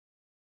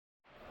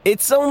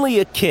It's only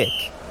a kick,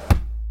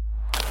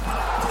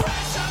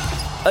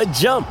 a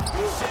jump,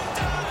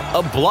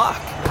 a block.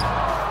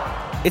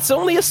 It's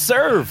only a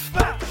serve.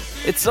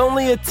 It's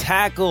only a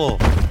tackle,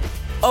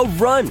 a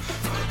run.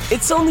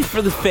 It's only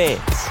for the fans.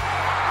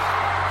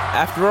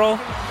 After all,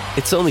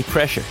 it's only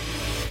pressure.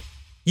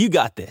 You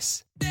got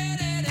this.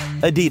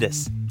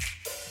 Adidas.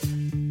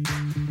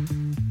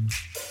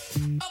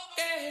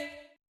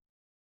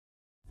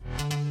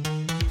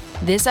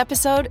 This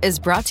episode is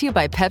brought to you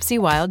by Pepsi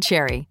Wild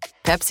Cherry.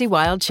 Pepsi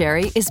Wild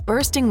Cherry is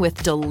bursting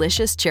with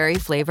delicious cherry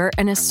flavor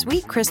and a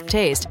sweet, crisp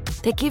taste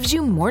that gives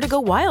you more to go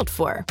wild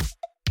for.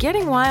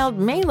 Getting wild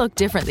may look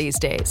different these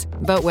days,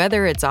 but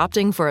whether it's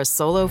opting for a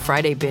solo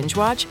Friday binge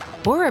watch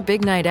or a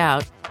big night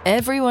out,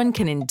 everyone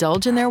can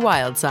indulge in their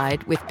wild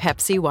side with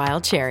Pepsi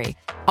Wild Cherry.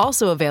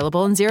 Also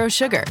available in Zero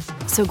Sugar.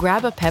 So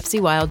grab a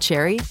Pepsi Wild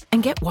Cherry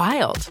and get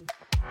wild.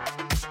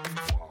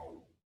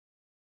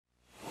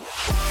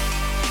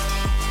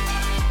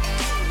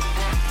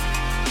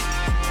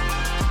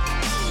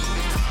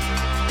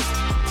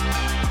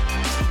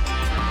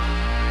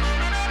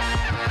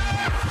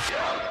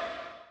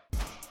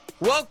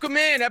 Welcome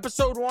in,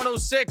 episode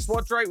 106,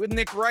 What's Right with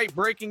Nick Wright,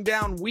 breaking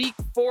down week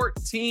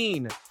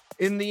 14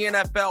 in the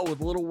NFL with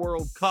Little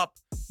World Cup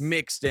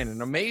mixed in.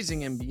 An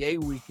amazing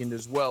NBA weekend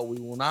as well. We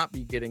will not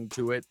be getting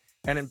to it.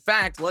 And in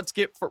fact, let's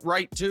get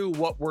right to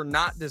what we're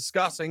not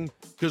discussing,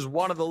 because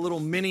one of the little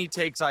mini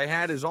takes I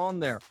had is on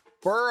there.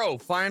 Burrow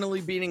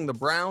finally beating the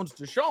Browns.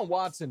 Deshaun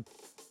Watson,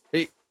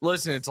 hey,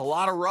 listen, it's a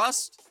lot of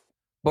rust,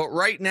 but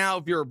right now,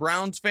 if you're a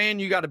Browns fan,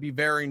 you got to be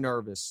very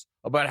nervous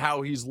about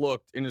how he's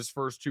looked in his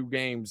first two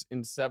games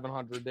in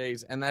 700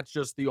 days, and that's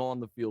just the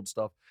on-the-field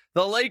stuff.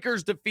 The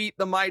Lakers defeat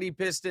the mighty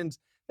Pistons.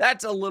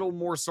 That's a little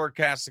more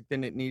sarcastic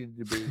than it needed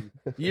to be.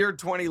 Year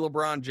 20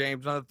 LeBron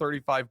James, another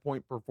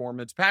 35-point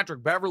performance.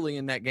 Patrick Beverley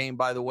in that game,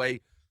 by the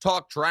way,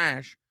 talked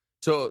trash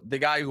to the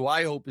guy who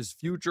I hope is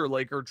future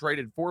Laker,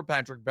 traded for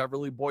Patrick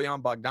Beverley,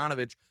 Bojan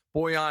Bogdanovic.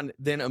 Bojan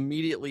then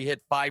immediately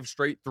hit 5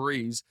 straight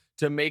threes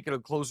to make it a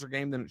closer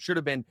game than it should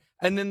have been.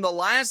 And then the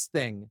last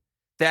thing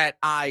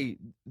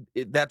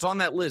that's on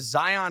that list,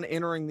 Zion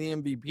entering the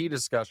MVP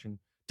discussion.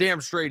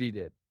 Damn straight he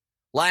did.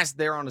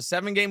 They're on a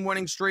 7-game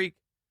winning streak.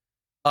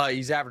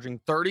 He's averaging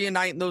 30 a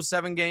night in those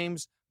 7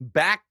 games.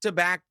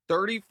 Back-to-back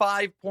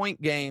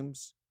 35-point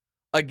games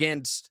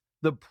against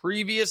the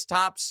previous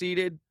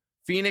top-seeded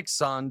Phoenix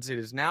Suns. It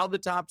is now the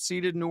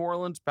top-seeded New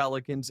Orleans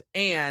Pelicans,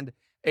 and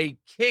a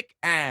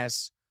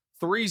kick-ass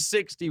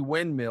 360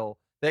 windmill.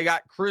 They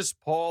got Chris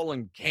Paul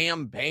and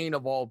Cam Payne,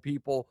 of all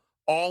people,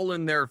 all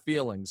in their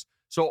feelings.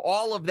 So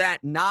all of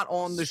that not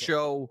on the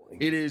show.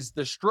 It is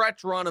the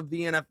stretch run of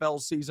the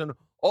NFL season.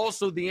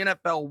 Also, the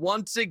NFL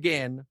once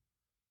again,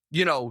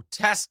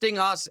 testing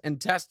us and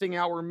testing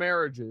our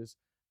marriages.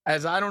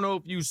 As I don't know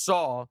if you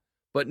saw,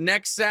 but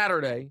next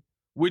Saturday,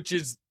 which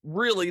is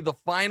really the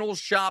final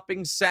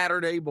shopping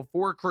Saturday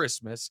before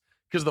Christmas,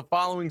 because the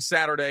following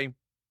Saturday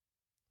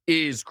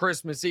is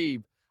Christmas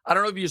Eve. I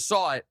don't know if you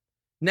saw it.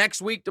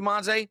 Next week,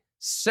 DeMonte,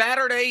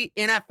 Saturday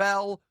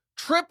NFL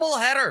triple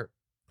header.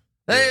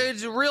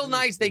 It's real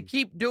nice. They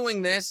keep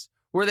doing this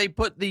where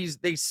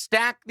they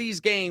stack these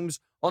games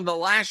on the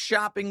last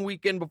shopping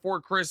weekend before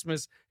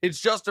Christmas.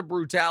 It's just a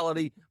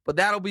brutality, but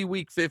that'll be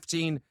week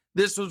 15.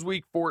 This was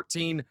week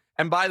 14.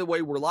 And by the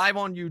way, we're live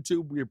on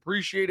YouTube. We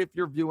appreciate if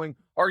you're viewing.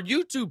 Our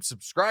YouTube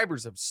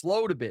subscribers have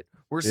slowed a bit.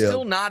 We're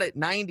still not at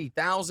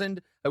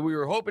 90,000. And we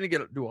were hoping to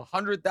get to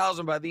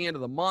 100,000 by the end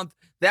of the month.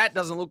 That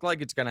doesn't look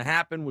like it's going to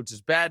happen, which is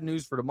bad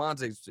news for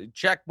DeMonte's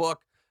checkbook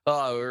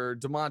or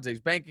DeMonte's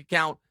bank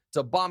account. It's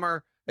a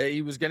bummer.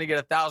 He was going to get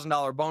a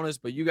 $1,000 bonus,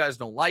 but you guys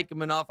don't like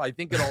him enough. I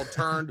think it all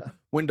turned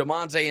when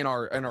DeMonte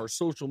and our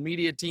social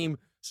media team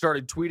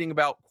started tweeting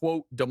about,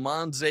 quote,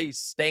 DeMonte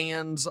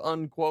stands,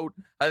 unquote.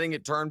 I think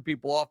it turned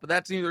people off, but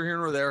that's neither here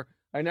nor there.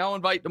 I now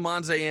invite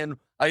DeMonte in.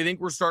 I think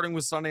we're starting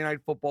with Sunday Night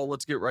Football.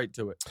 Let's get right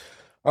to it.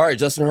 All right,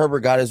 Justin Herbert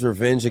got his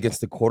revenge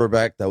against the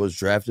quarterback that was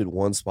drafted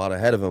one spot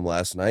ahead of him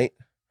last night.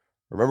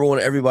 Remember when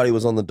everybody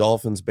was on the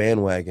Dolphins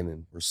bandwagon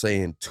and were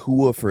saying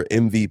Tua for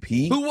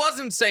MVP? Who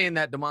wasn't saying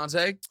that,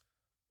 DeMonte?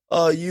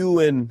 You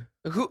and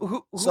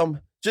who?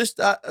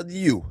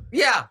 You.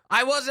 Yeah,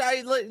 I was.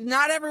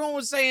 Not everyone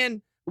was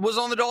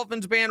on the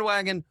Dolphins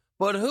bandwagon,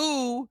 but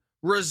who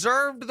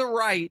reserved the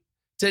right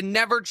to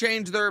never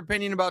change their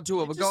opinion about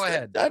Tua? But go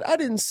ahead. I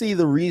didn't see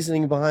the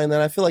reasoning behind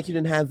that. I feel like you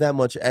didn't have that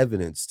much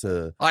evidence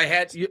to. I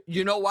had.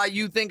 You know why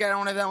you think I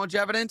don't have that much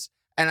evidence?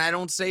 And I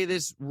don't say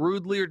this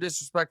rudely or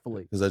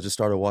disrespectfully. Because I just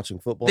started watching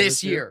football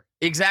this year.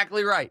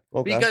 Exactly right.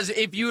 Okay. Because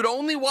if you'd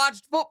only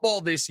watched football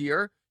this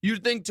year,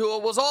 you'd think Tua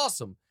was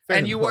awesome. Fair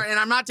and enough. you were, and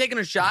I'm not taking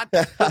a shot,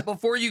 but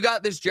before you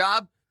got this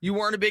job, you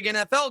weren't a big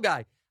NFL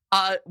guy.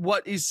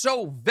 What is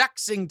so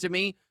vexing to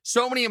me,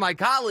 so many of my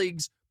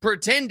colleagues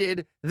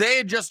pretended they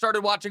had just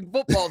started watching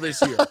football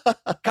this year.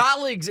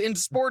 Colleagues in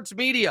sports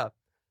media,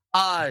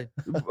 a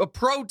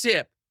pro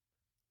tip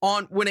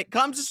on when it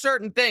comes to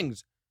certain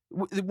things,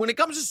 you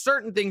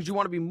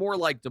want to be more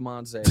like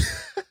DeMonte.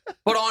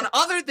 But on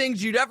other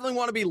things, you definitely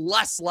want to be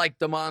less like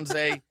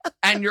DeMonte,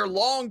 and your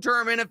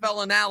long-term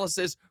NFL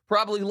analysis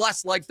probably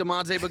less like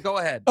DeMonte, but go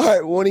ahead. All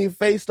right, when he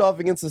faced off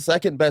against the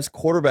second best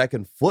quarterback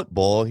in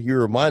football, he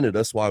reminded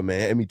us why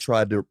Miami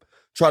tried to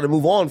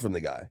move on from the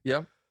guy.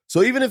 Yeah.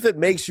 So even if it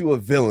makes you a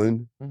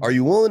villain, are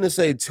you willing to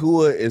say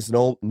Tua is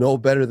no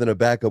better than a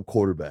backup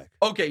quarterback?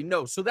 Okay,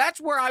 no. So that's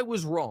where I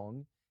was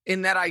wrong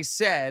in that I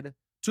said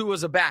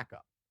Tua's a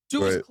backup.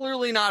 Tua's Right.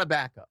 clearly not a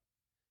backup.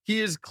 He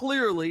is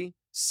clearly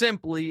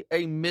simply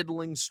a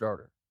middling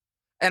starter.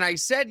 And I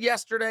said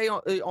yesterday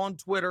on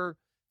Twitter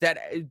that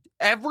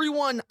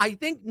everyone, I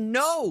think,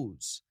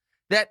 knows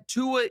that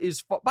Tua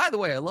is, by the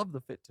way, I love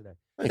the fit today,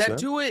 Thanks, that man.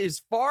 Tua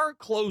is far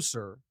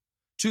closer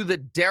to the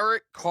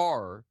Derek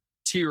Carr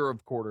tier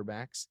of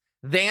quarterbacks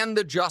than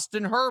the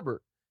Justin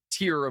Herbert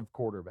tier of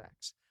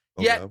quarterbacks.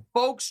 Yet Okay.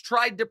 folks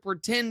tried to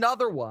pretend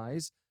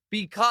otherwise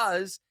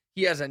because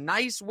he has a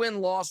nice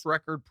win-loss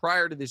record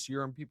prior to this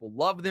year, and people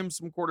love them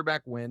some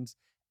quarterback wins,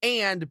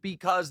 and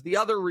because the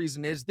other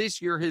reason is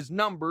this year his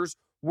numbers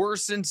were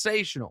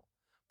sensational.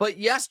 But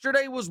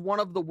yesterday was one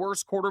of the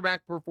worst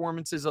quarterback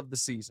performances of the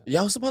season. Yeah,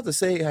 I was about to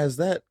say, has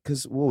that,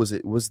 because what was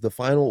it? Was the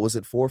final, was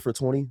it 4 for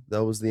 20?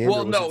 That was the end?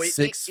 Well, or was no, it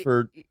 6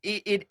 for.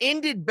 it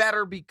ended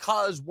better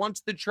because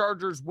once the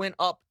Chargers went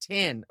up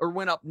 10 or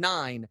went up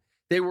 9,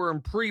 they were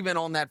improving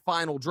on that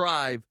final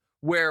drive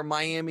where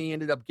Miami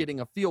ended up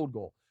getting a field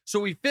goal. So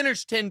we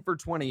finished 10 for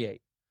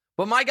 28.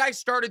 But my guy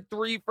started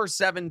 3 for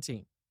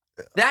 17.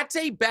 That's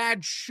a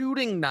bad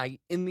shooting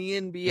night in the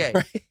NBA.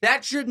 Right.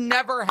 That should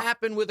never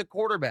happen with a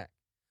quarterback.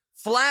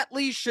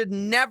 Flatly should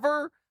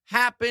never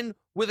happen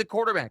with a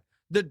quarterback.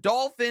 The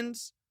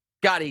Dolphins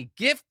got a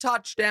gift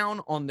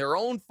touchdown on their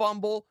own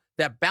fumble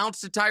that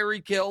bounced to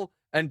Tyreek Hill,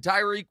 and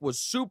Tyreek was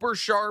super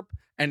sharp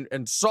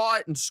and saw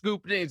it and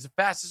scooped it. He's the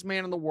fastest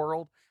man in the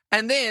world.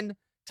 And then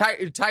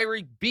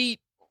Tyreek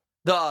beat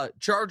the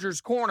Chargers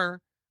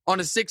corner on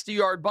a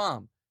 60-yard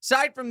bomb.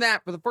 Aside from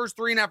that, for the first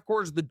 3.5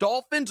 quarters, the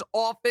Dolphins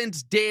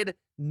offense did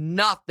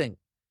nothing.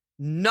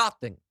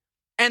 Nothing.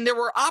 And there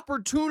were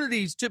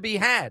opportunities to be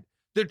had.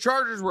 The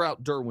Chargers were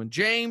out Derwin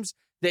James.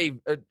 They've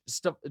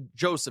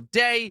Joseph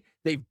Day.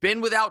 They've been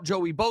without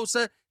Joey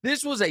Bosa.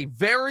 This was a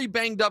very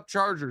banged up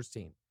Chargers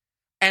team.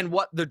 And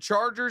what the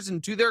Chargers,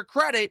 and to their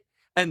credit,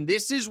 and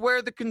this is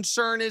where the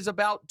concern is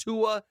about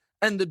Tua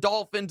and the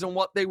Dolphins and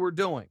what they were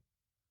doing.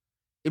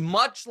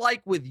 Much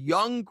like with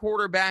young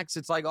quarterbacks,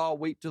 it's like, oh,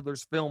 wait till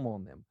there's film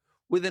on them.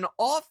 With an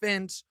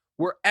offense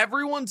where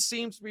everyone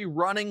seems to be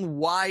running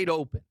wide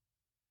open,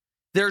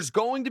 there's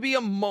going to be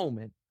a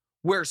moment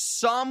where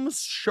some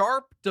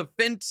sharp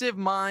defensive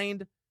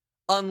mind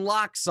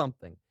unlocks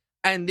something,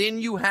 and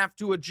then you have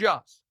to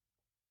adjust.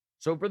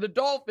 So for the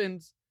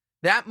Dolphins,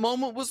 that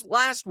moment was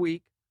last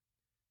week.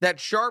 That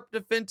sharp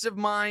defensive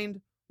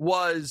mind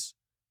was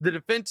the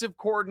defensive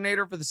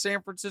coordinator for the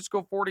San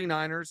Francisco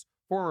 49ers,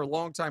 former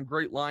longtime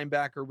great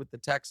linebacker with the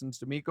Texans,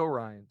 DeMeco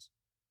Ryans,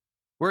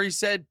 where he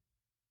said,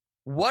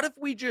 what if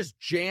we just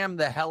jam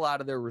the hell out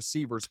of their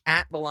receivers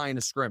at the line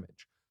of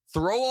scrimmage?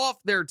 Throw off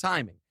their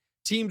timing.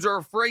 Teams are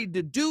afraid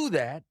to do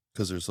that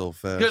Because they're so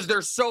fast. because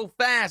they're so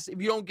fast.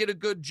 If you don't get a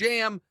good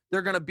jam,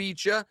 they're going to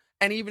beat you.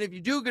 And even if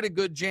you do get a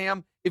good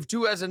jam, if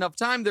Tua has enough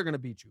time, they're going to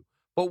beat you.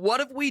 But what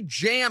if we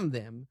jam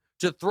them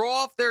to throw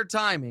off their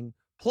timing,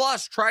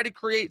 plus try to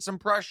create some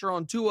pressure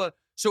on Tua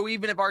so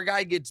even if our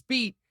guy gets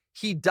beat,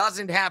 he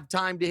doesn't have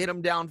time to hit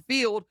him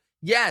downfield?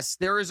 Yes,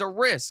 there is a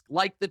risk,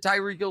 like the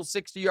Tyreek Hill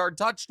 60-yard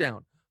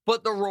touchdown.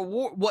 But the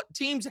reward, what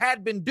teams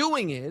had been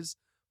doing is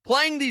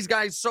playing these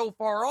guys so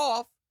far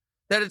off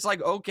that it's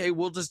like, okay,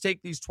 we'll just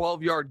take these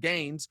 12-yard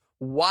gains,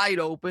 wide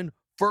open,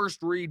 first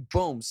read,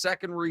 boom,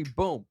 second read,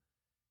 boom.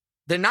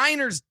 The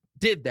Niners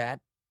did that,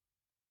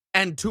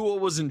 and Tua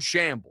was in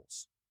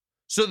shambles.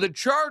 So the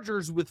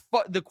Chargers,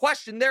 the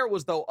question there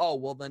was, though, oh,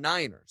 well, the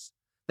Niners,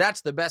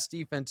 that's the best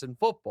defense in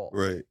football.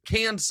 Right.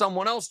 Can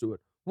someone else do it?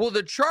 Well,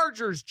 the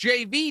Chargers'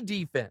 JV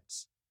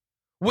defense,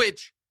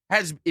 which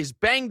is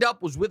banged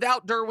up, was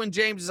without Derwin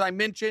James, as I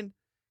mentioned,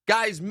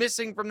 guys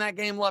missing from that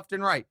game left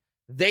and right.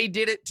 They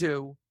did it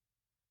too.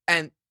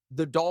 And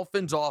the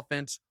Dolphins'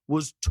 offense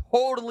was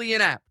totally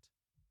inept.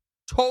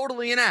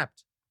 Totally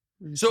inept.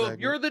 So if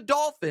you're the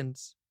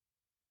Dolphins,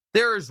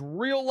 there is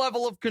real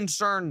level of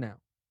concern now.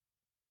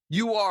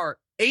 You are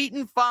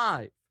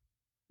 8-5.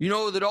 You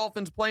know who the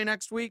Dolphins play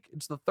next week?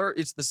 It's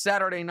the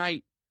Saturday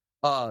night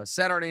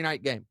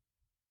game.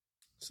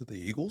 Is it the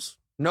Eagles?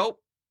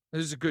 Nope.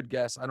 This is a good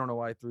guess. I don't know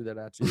why I threw that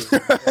at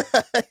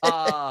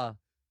you.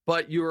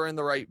 But you were in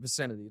the right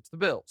vicinity. It's the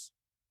Bills.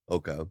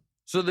 Okay.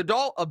 So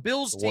a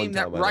Bills The team one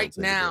that time I don't right take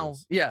the now,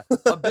 Bills. yeah,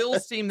 a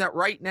Bills team that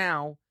right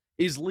now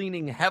is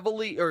leaning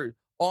heavily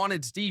on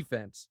its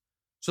defense.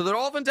 So the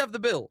Dolphins have the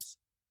Bills.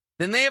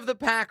 Then they have the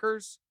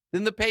Packers,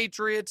 then the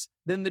Patriots,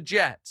 then the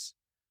Jets.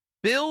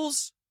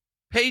 Bills,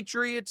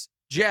 Patriots,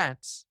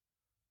 Jets,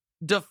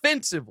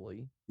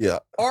 defensively, Yeah.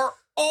 are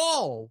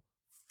all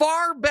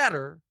far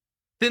better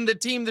than the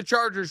team the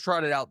Chargers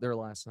trotted out there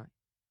last night.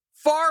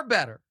 Far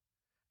better.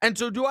 And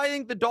so do I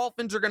think the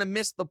Dolphins are going to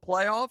miss the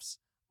playoffs?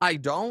 I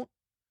don't.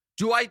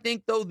 Do I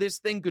think, though, this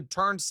thing could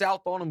turn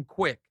south on them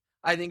quick?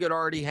 I think it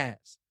already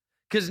has.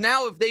 Because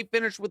now if they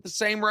finish with the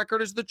same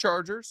record as the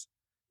Chargers,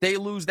 they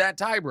lose that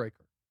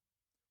tiebreaker.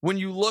 When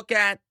you look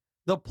at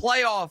the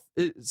playoff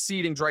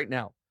seedings right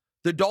now,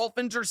 the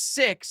Dolphins are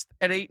 6th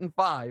at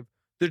 8-5.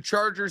 The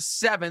Chargers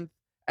 7th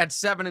at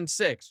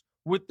 7-6.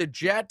 With the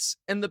Jets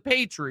and the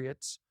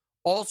Patriots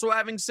also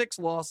having 6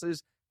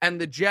 losses,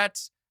 and the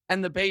Jets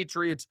and the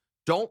Patriots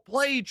don't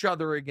play each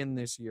other again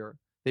this year.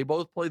 They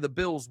both play the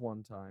Bills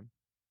one time,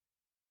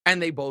 and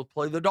they both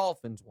play the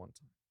Dolphins one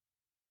time.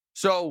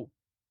 So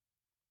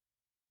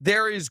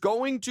there is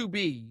going to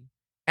be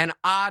an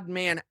odd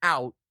man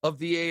out of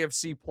the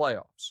AFC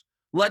playoffs.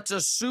 Let's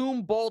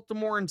assume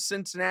Baltimore and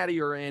Cincinnati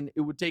are in.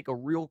 It would take a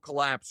real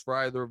collapse for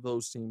either of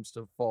those teams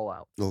to fall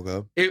out.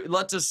 Okay.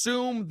 Let's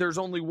assume there's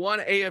only one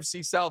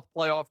AFC South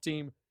playoff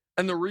team.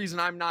 And the reason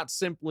I'm not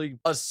simply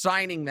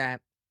assigning that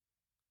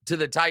to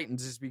the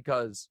Titans is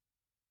because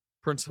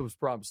Prince was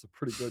promised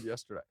pretty good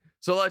yesterday.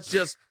 So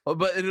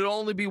but it'll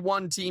only be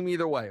one team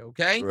either way,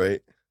 okay?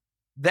 Right.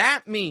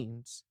 That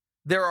means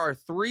there are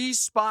 3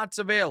 spots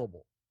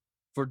available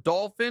for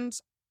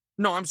Dolphins.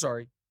 No, I'm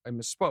sorry. I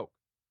misspoke.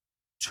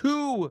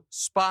 2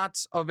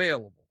 spots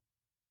available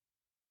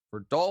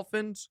for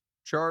Dolphins,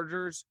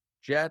 Chargers,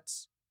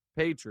 Jets,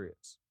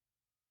 Patriots.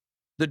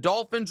 The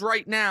Dolphins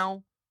right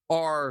now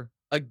are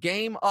a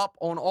game up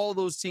on all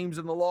those teams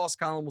in the loss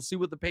column. We'll see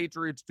what the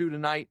Patriots do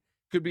tonight.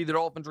 Could be the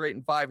Dolphins are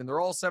 8-5, and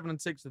they're all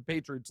 7-6. The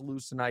Patriots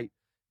lose tonight.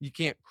 You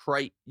can't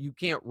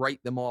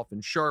write them off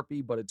in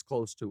Sharpie, but it's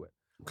close to it.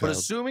 Okay. But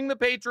assuming the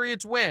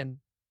Patriots win,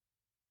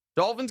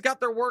 Dolphins got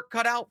their work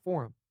cut out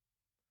for them.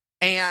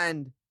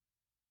 And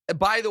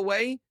by the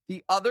way,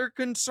 the other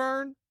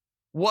concern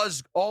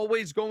was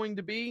always going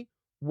to be,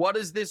 what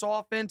does this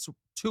offense,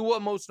 Tua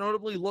most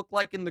notably, look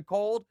like in the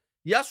cold?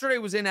 Yesterday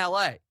was in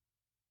LA.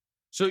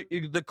 So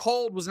the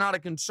cold was not a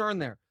concern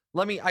there.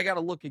 I got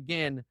to look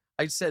again.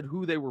 I said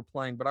who they were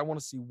playing, but I want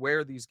to see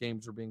where these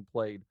games are being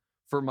played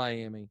for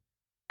Miami.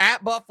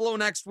 At Buffalo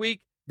next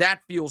week,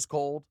 that feels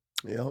cold.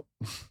 Yep.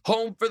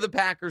 Home for the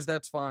Packers,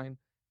 that's fine.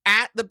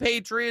 At the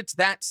Patriots,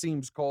 that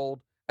seems cold.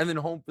 And then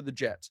home for the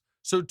Jets.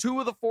 So 2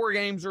 of the 4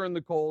 games are in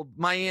the cold.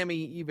 Miami,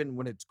 even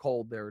when it's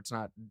cold there, it's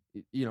not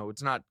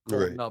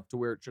cold enough to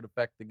where it should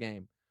affect the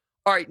game.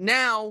 All right,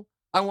 now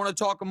I want to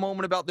talk a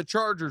moment about the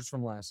Chargers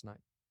from last night.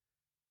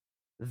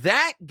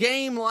 That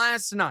game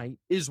last night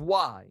is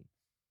why,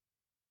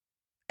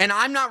 and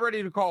I'm not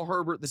ready to call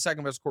Herbert the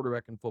second best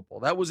quarterback in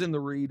football. That was in the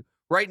read.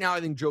 Right now,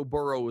 I think Joe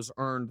Burrow has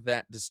earned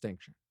that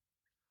distinction.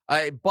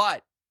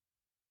 But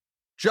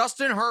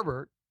Justin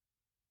Herbert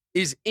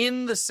is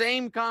in the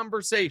same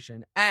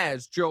conversation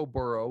as Joe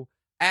Burrow,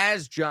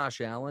 as Josh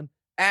Allen,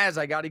 as,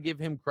 I got to give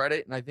him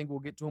credit, and I think we'll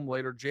get to him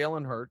later,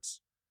 Jalen Hurts,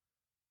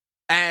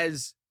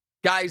 as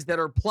guys that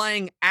are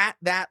playing at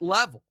that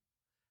level.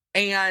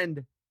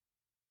 And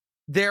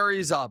there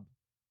is a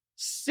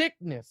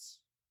sickness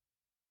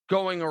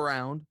going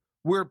around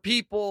where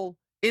people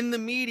in the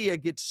media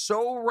get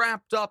so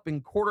wrapped up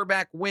in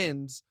quarterback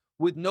wins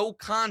with no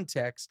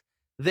context,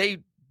 they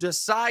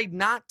decide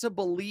not to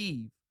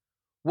believe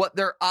what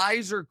their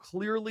eyes are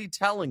clearly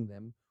telling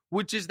them,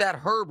 which is that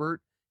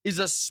Herbert is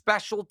a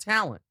special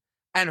talent.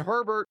 And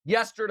Herbert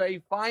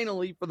yesterday,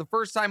 finally, for the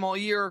first time all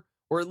year,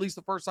 or at least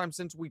the first time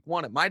since week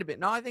 1, it might have been,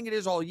 no, I think it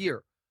is all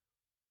year,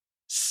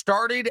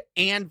 started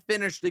and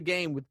finished the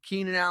game with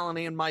Keenan Allen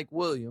and Mike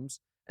Williams,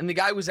 and the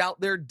guy was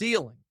out there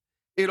dealing.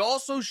 It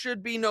also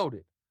should be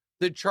noted,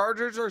 the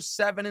Chargers are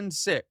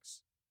 7-6.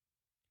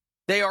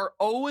 They are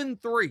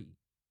 0-3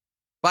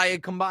 by a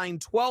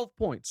combined 12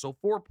 points, so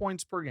 4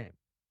 points per game,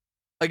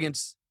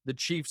 against the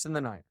Chiefs and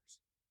the Niners.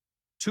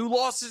 2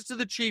 losses to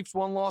the Chiefs,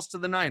 1 loss to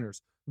the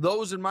Niners.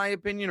 Those, in my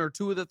opinion, are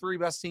 2 of the 3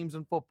 best teams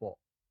in football.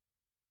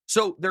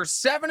 So they're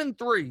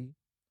 7-3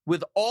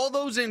 with all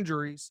those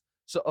injuries,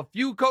 so a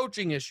few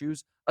coaching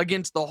issues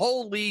against the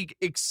whole league,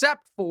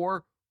 except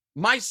for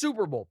my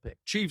Super Bowl pick,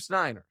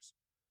 Chiefs-Niners.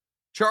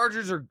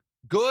 Chargers are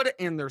good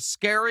and they're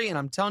scary, and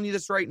I'm telling you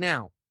this right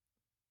now.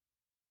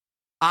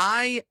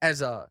 I,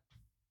 as a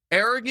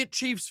arrogant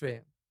Chiefs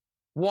fan,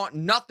 want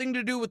nothing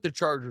to do with the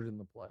Chargers in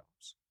the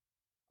playoffs.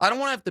 I don't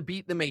want to have to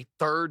beat them a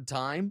 3rd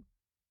time.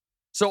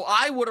 So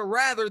I would have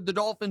rather the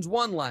Dolphins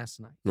won last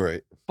night.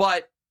 Right.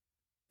 But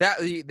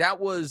that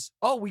was,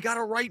 we got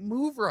a right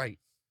move right.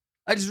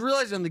 I just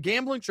realized on the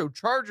gambling show,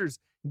 Chargers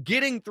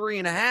getting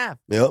 3.5.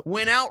 Yep.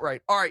 Went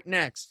outright. All right,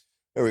 next.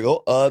 There we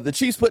go. The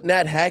Chiefs put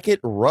Nat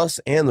Hackett, Russ,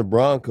 and the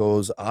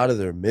Broncos out of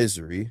their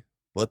misery,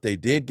 but they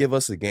did give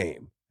us a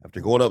game. After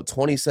going up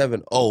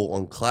 27-0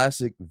 on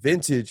classic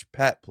vintage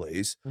Pat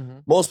plays,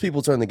 most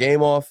people turned the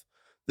game off.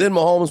 Then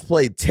Mahomes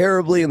played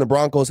terribly, and the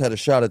Broncos had a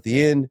shot at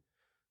the end.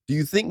 Do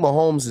you think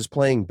Mahomes is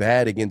playing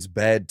bad against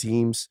bad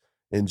teams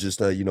and just,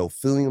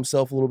 feeling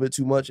himself a little bit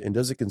too much? And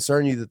does it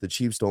concern you that the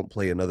Chiefs don't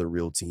play another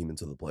real team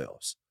into the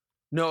playoffs?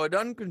 No, it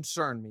doesn't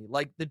concern me.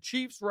 Like the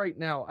Chiefs right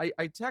now,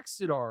 I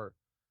texted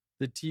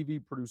the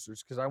TV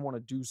producers because I want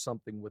to do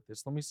something with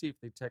this. Let me see if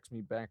they text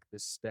me back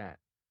this stat.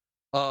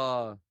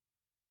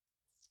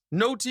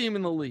 No team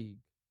in the league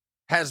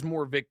has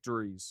more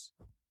victories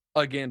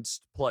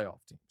against playoff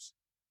teams.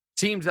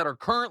 Teams that are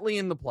currently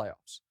in the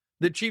playoffs.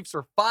 The Chiefs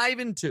are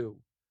 5-2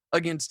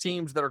 against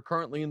teams that are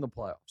currently in the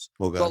playoffs.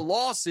 Okay. The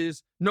loss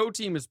is no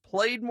team has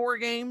played more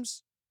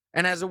games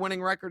and has a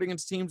winning record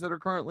against teams that are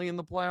currently in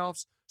the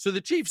playoffs. So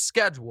the Chiefs'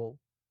 schedule,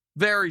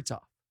 very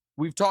tough.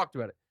 We've talked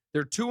about it.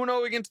 They're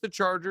 2-0 against the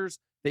Chargers.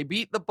 They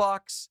beat the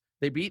Bucs.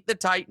 They beat the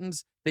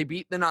Titans. They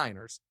beat the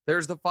Niners.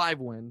 There's the 5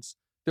 wins.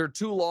 Their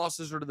 2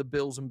 losses are to the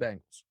Bills and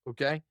Bengals,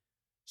 okay?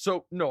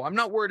 So, no, I'm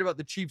not worried about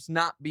the Chiefs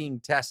not being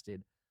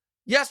tested.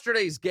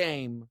 Yesterday's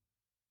game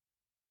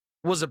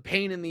was a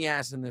pain in the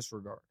ass in this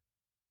regard.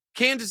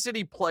 Kansas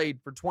City played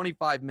for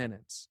 25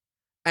 minutes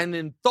and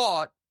then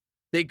thought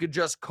they could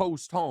just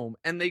coast home,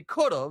 and they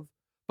could have,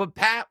 but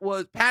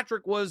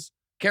Patrick was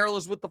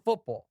careless with the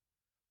football.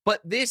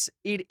 But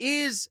it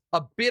is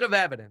a bit of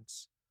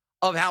evidence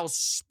of how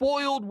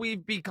spoiled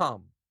we've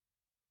become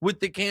with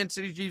the Kansas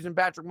City Chiefs and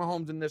Patrick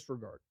Mahomes in this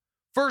regard.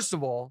 First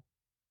of all,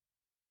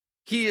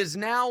 he is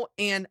now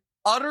an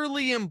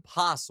utterly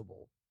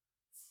impossible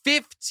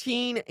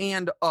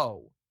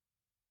 15-0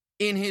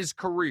 in his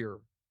career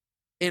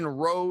in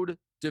road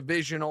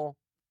divisional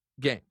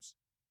games.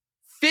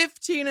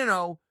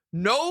 15-0.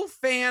 No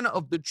fan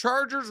of the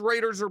Chargers,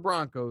 Raiders, or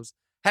Broncos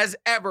has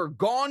ever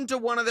gone to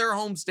one of their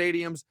home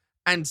stadiums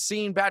and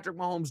seen Patrick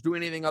Mahomes do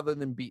anything other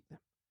than beat them.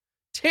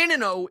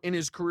 10-0 in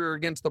his career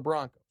against the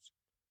Broncos.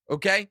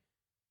 Okay?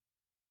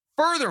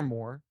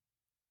 Furthermore,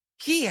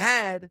 he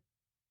had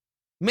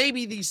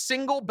maybe the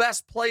single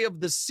best play of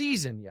the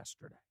season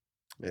yesterday.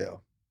 Yeah.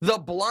 The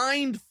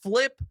blind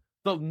flip,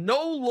 the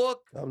no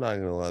look. I'm not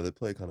going to lie. The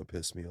play kind of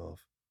pissed me off.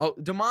 Oh,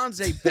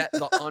 DeMonze bet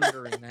the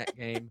under in that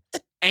game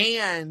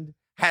and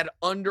had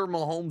under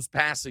Mahomes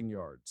passing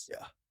yards.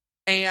 Yeah.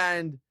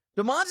 And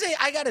DeMonze,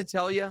 I got to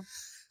tell you,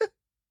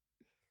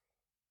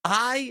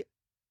 I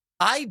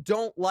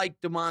don't like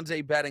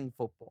DeMonze betting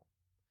football.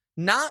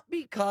 Not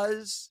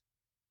because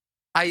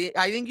I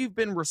think you've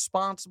been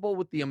responsible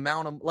with the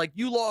amount of, like,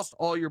 you lost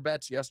all your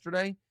bets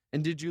yesterday,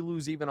 and did you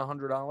lose even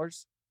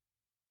 $100?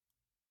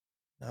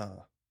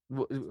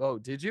 Oh,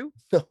 did you?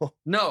 No.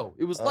 No,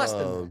 it was less than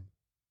that.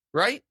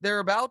 Right?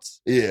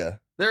 Thereabouts? Yeah.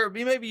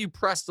 Maybe you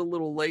pressed a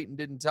little late and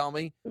didn't tell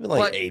me. Maybe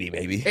like 80,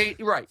 maybe.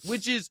 80, right.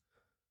 Which is,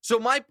 so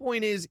my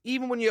point is,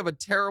 even when you have a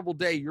terrible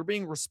day, you're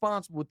being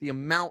responsible with the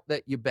amount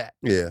that you bet.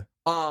 Yeah.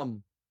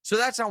 So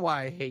that's not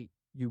why I hate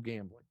you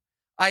gambling.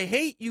 I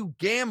hate you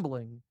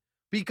gambling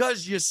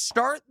because you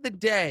start the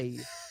day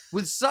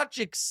with such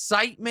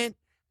excitement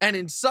and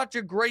in such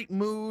a great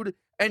mood,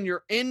 and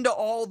you're into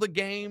all the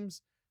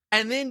games.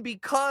 And then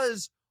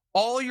because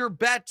all your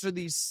bets are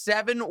these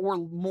 7 or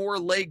more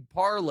leg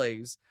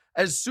parlays,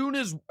 as soon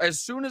as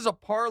a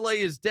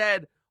parlay is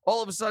dead,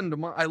 all of a sudden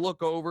I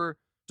look over,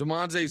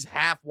 DeMonze's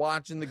half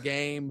watching the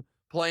game,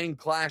 playing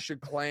Clash of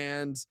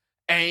Clans,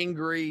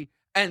 angry,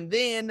 and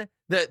then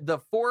the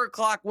 4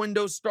 o'clock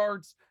window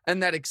starts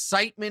and that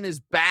excitement is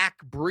back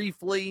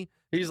briefly.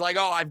 He's like,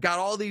 oh, I've got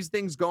all these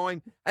things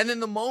going. And then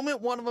the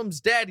moment one of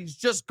them's dead, he's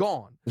just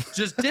gone.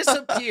 Just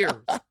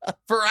disappears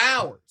for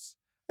hours.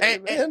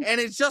 And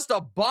it's just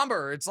a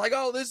bummer. It's like,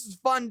 oh, this is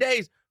fun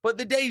days. But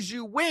the days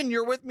you win,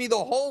 you're with me the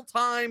whole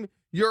time.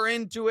 You're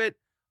into it.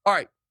 All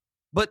right.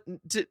 But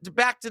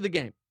back to the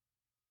game.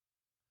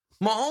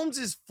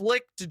 Mahomes'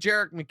 flick to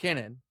Jerick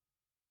McKinnon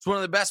is one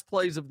of the best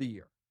plays of the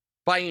year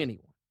by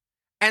anyone.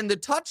 And the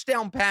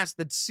touchdown pass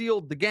that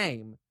sealed the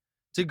game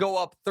to go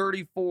up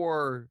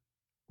 34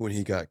 when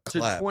he got to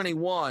clapped.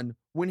 21,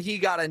 when he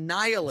got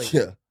annihilated,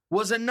 Yeah.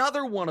 was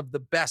another one of the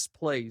best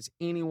plays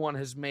anyone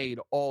has made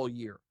all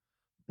year.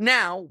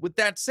 Now, with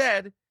that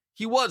said,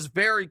 he was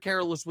very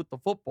careless with the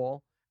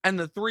football, and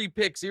the 3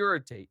 picks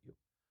irritate you.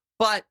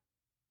 But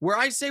where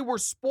I say we're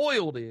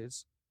spoiled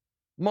is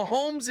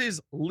Mahomes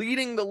is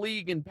leading the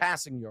league in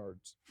passing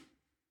yards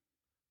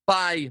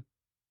by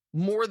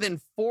more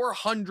than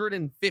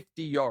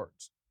 450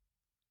 yards.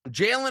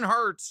 Jalen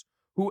Hurts,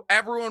 who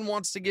everyone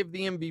wants to give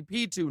the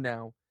MVP to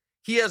now,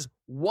 he has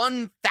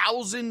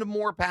 1,000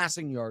 more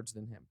passing yards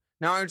than him.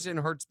 Now, I understand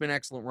Hurts been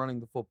excellent running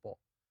the football.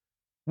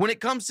 When it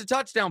comes to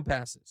touchdown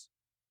passes,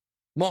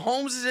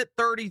 Mahomes is at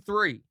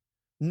 33.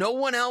 No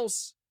one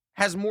else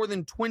has more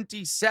than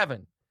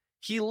 27.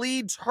 He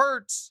leads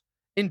Hurts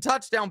in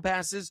touchdown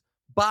passes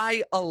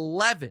by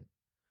 11.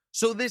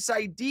 So this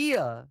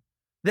idea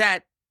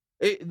that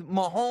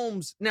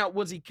Mahomes, now,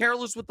 was he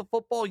careless with the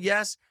football?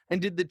 Yes.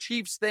 And did the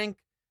Chiefs think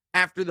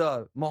after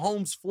the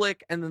Mahomes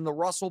flick and then the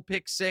Russell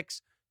pick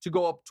 6 to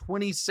go up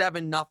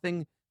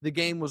 27-0, the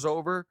game was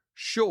over?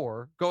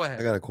 Sure. Go ahead.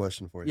 I got a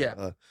question for you.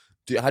 Yeah.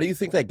 How do you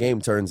think that game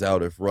turns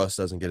out if Russ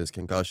doesn't get his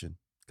concussion?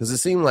 Because it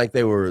seemed like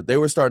they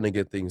were starting to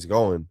get things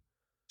going.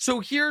 So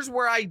here's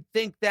where I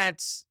think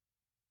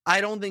I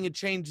don't think it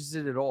changes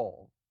it at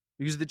all,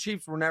 because the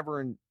Chiefs were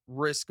never in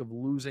risk of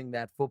losing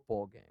that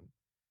football game.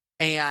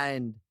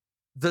 And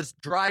the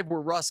drive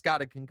where Russ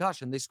got a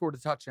concussion, they scored a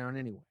touchdown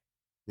anyway.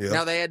 Yeah.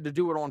 Now they had to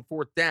do it on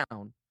 4th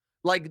down.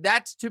 Like,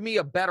 that's to me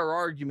a better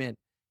argument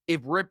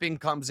if Ripping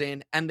comes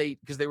in and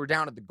because they were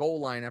down at the goal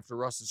line after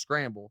Russ's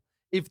scramble.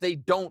 if they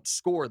don't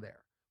score there.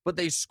 But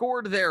they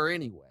scored there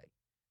anyway.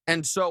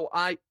 And so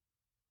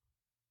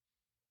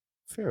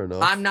Fair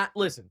enough. I'm not,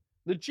 listen,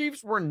 the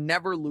Chiefs were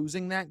never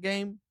losing that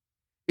game.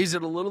 Is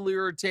it a little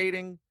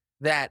irritating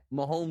that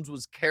Mahomes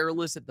was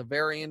careless at the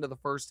very end of the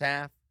first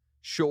half?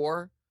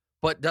 Sure.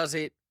 But does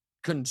it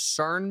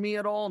concern me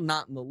at all?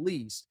 Not in the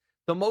least.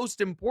 The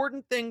most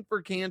important thing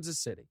for Kansas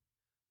City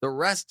the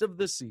rest of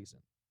the season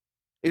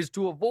is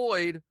to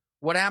avoid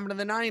what happened to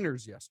the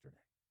Niners yesterday,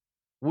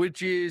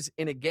 which is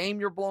in a game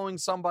you're blowing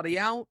somebody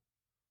out,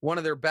 one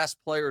of their best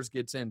players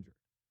gets injured.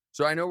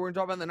 So I know we're going to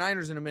talk about the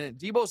Niners in a minute.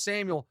 Deebo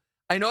Samuel,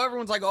 I know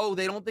everyone's like, oh,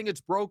 they don't think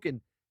it's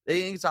broken.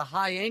 They think it's a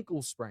high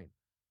ankle sprain.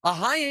 A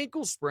high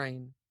ankle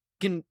sprain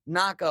can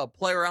knock a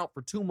player out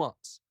for 2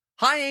 months.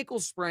 High ankle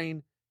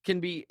sprain can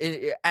be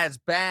as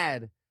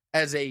bad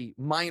as a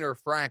minor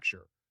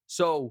fracture.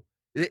 So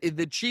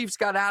the Chiefs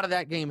got out of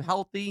that game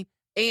healthy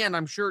and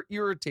I'm sure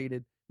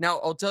irritated. Now,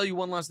 I'll tell you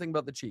one last thing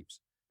about the Chiefs.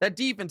 That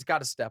defense got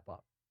to step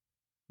up.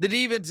 The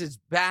defense is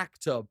back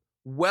to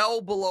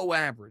well below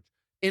average.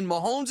 In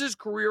Mahomes'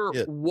 career,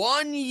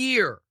 1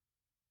 year,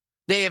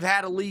 they have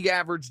had a league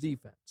average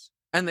defense,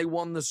 and they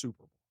won the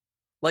Super Bowl.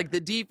 Like,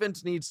 the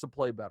defense needs to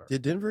play better.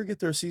 Did Denver get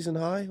their season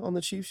high on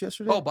the Chiefs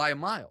yesterday? Oh, by a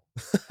mile.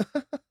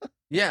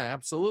 Yeah,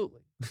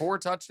 absolutely. 4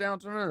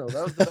 touchdowns? No.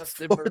 That was the best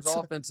Denver's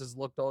offense has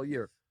looked all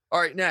year. All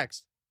right,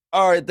 next.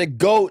 All right, the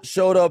GOAT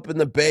showed up in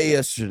the Bay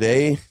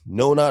yesterday.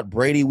 No, not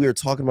Brady. We were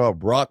talking about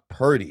Brock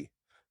Purdy,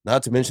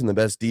 not to mention the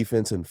best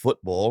defense in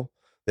football.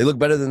 They look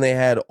better than they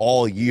had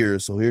all year,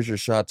 so here's your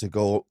shot to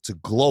go to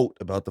gloat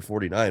about the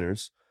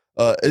 49ers.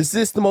 Is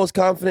this the most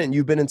confident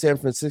you've been in San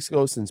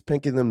Francisco since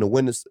picking them to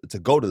win this, to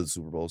go to the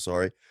Super Bowl?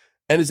 Sorry.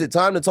 And is it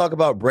time to talk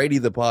about Brady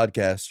the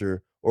podcaster,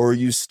 or are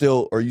you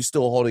still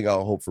holding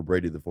out hope for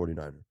Brady the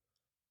 49er?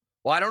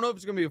 Well, I don't know if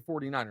it's going to be a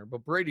 49er,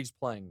 but Brady's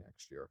playing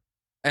next year.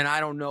 And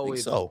I don't know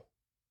if so.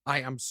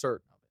 I am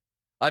certain of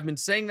it. I've been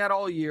saying that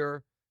all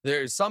year.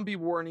 There's some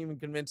people weren't even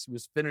convinced he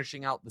was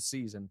finishing out the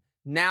season.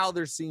 Now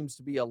there seems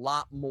to be a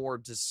lot more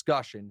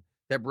discussion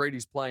that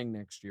Brady's playing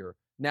next year.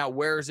 Now,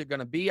 where is it going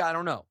to be? I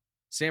don't know.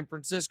 San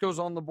Francisco's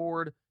on the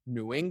board.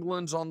 New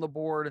England's on the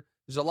board.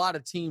 There's a lot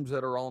of teams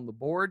that are on the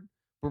board,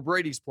 but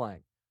Brady's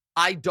playing.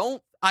 I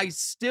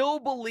still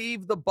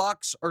believe the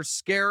Bucs are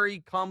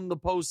scary come the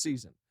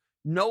postseason.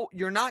 No,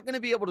 you're not going to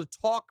be able to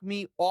talk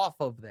me off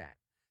of that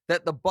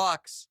the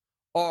Bucs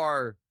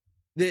are,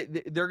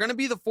 they're going to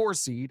be the 4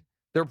 seed.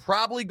 They're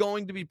probably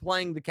going to be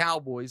playing the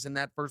Cowboys in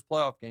that first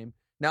playoff game.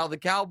 Now, the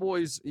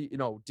Cowboys,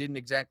 didn't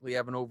exactly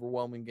have an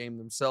overwhelming game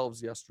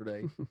themselves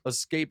yesterday,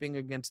 escaping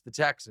against the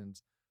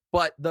Texans.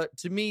 But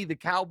to me, the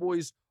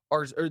Cowboys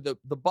the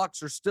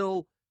Bucs are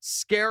still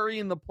scary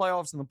in the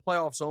playoffs and the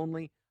playoffs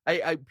only.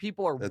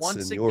 People are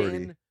That's seniority.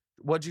 Again,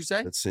 what'd you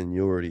say? That's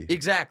seniority.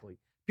 Exactly.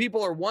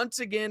 People are once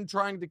again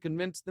trying to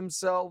convince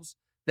themselves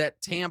that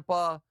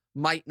Tampa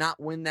might not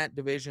win that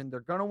division. They're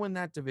going to win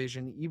that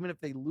division, even if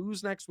they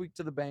lose next week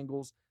to the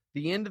Bengals.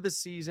 The end of the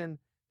season,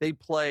 they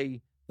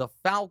play the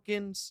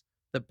Falcons,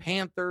 the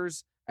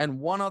Panthers, and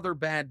one other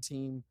bad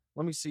team.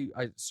 Let me see.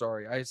 I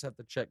just have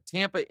to check.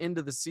 Tampa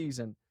into the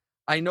season.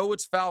 I know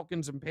it's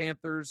Falcons and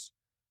Panthers,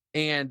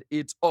 and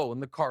and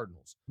the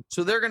Cardinals.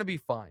 So they're going to be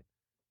fine.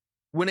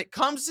 When it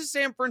comes to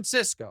San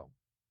Francisco,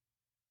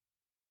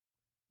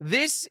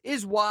 this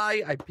is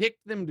why I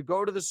picked them to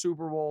go to the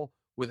Super Bowl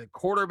with a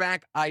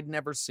quarterback I'd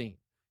never seen.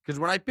 Because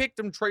when I picked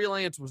them, Trey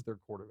Lance was their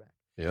quarterback.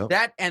 Yep.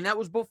 That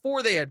was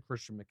before they had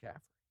Christian McCaffrey.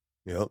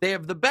 Yep. They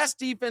have the best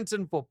defense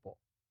in football.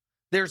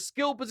 Their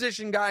skill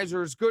position guys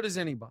are as good as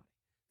anybody.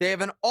 They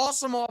have an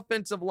awesome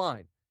offensive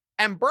line.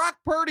 And Brock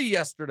Purdy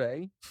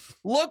yesterday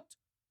looked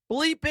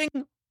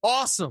bleeping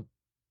awesome.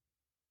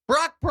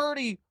 Brock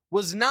Purdy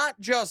was not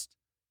just,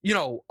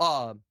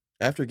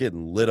 after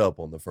getting lit up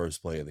on the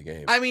first play of the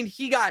game. I mean,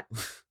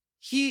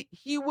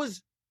 he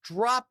was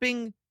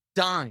dropping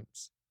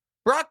dimes.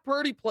 Brock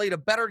Purdy played a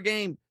better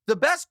game. The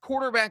best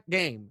quarterback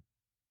game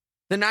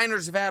the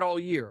Niners have had all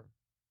year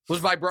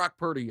was by Brock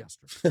Purdy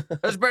yesterday.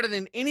 That's better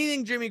than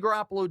anything Jimmy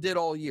Garoppolo did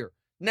all year.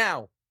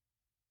 Now,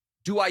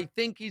 do I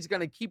think he's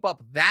going to keep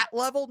up that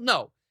level?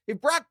 No.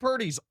 If Brock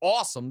Purdy's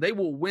awesome, they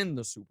will win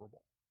the Super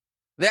Bowl.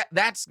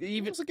 That's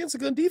even it's against a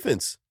good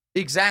defense.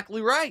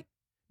 Exactly right.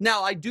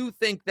 Now, I do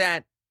think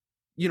that,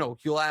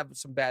 he'll have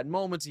some bad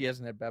moments. He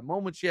hasn't had bad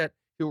moments yet.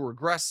 He'll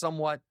regress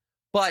somewhat.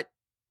 But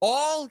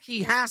all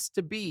he has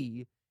to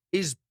be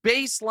is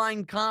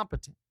baseline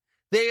competent.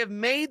 They have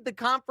made the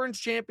conference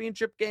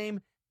championship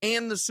game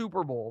and the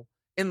Super Bowl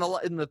in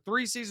the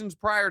 3 seasons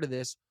prior to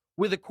this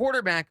with a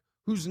quarterback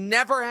who's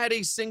never had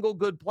a single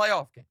good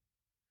playoff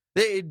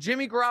game.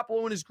 Jimmy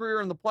Garoppolo in his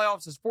career in the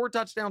playoffs has 4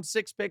 touchdowns,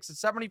 6 picks, a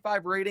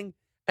 75 rating,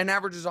 and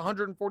averages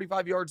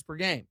 145 yards per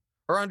game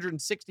or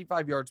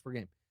 165 yards per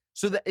game.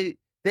 So they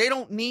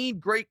don't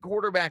need great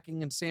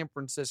quarterbacking in San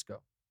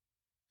Francisco.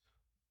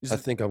 I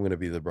think I'm going to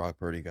be the Brock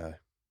Purdy guy.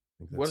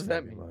 What does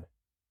that mean?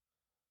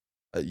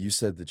 You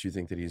said that you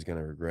think that he's going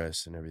to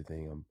regress and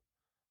everything.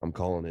 I'm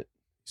calling it.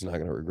 He's not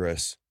going to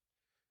regress.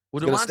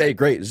 It's going to stay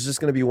great. It's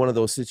just going to be one of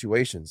those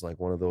situations, like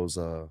one of those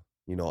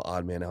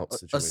odd man out A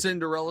situation.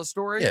 Cinderella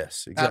story?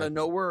 Yes, exactly. Out of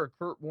nowhere, a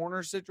Kurt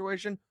Warner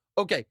situation?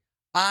 Okay,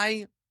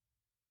 I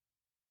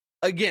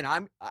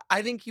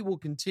think he will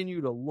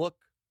continue to look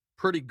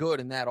pretty good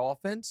in that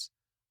offense.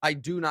 I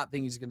do not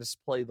think he's going to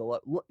play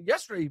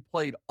yesterday he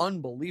played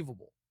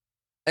unbelievable.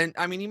 And,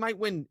 I mean, he might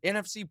win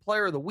NFC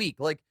Player of the Week.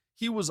 Like,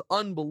 he was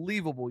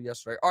unbelievable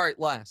yesterday. All right,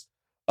 last.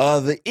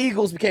 The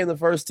Eagles became the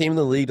first team in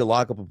the league to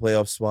lock up a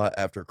playoff spot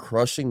after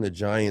crushing the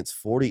Giants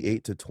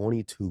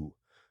 48-22.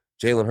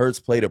 Jalen Hurts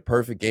played a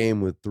perfect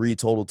game with 3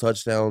 total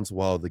touchdowns,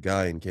 while the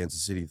guy in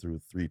Kansas City threw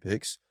 3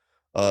 picks.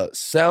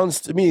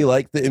 Sounds to me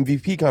like the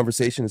MVP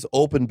conversation is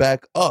open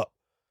back up.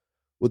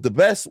 With the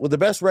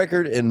best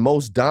record and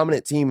most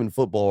dominant team in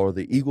football, are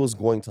the Eagles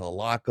going to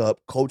lock up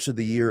Coach of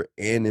the Year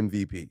and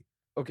MVP?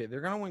 Okay,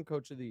 they're going to win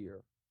Coach of the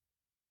Year.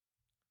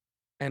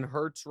 And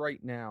Hurts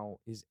right now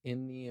is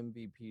in the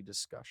MVP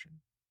discussion.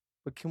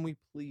 But can we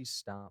please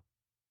stop?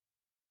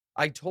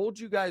 I told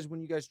you guys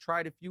when you guys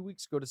tried a few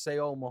weeks ago to say,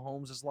 oh,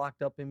 Mahomes is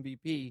locked up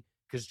MVP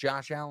because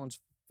Josh Allen's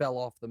fell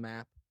off the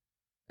map.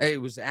 Hey,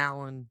 it was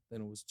Allen,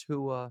 then it was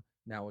Tua,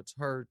 now it's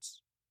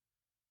Hurts.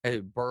 Hey,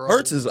 Burrow.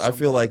 Hurts is, I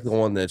feel like, the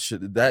one that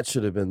should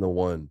have been the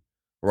one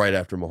right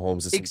after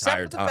Mahomes this Except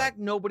entire for the time. fact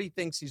nobody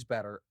thinks he's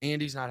better,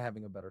 and he's not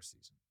having a better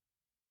season.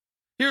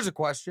 Here's a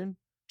question.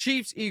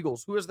 Chiefs,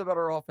 Eagles, who has the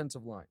better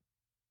offensive line?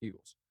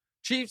 Eagles.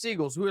 Chiefs,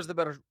 Eagles, who has the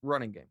better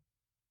running game?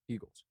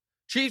 Eagles.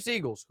 Chiefs,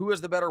 Eagles, who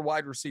has the better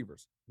wide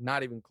receivers?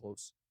 Not even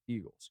close.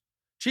 Eagles.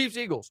 Chiefs,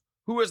 Eagles,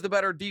 who has the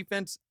better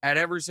defense at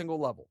every single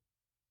level?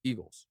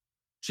 Eagles.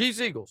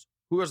 Chiefs, Eagles,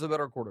 who has the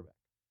better quarterback?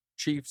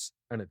 Chiefs,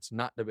 and it's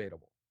not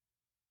debatable.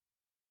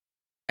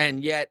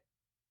 And yet,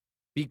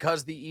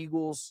 because the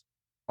Eagles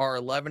are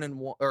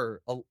 11-1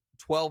 or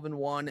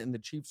 12-1 and the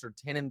Chiefs are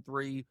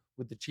 10-3,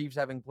 with the Chiefs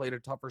having played a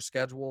tougher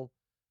schedule,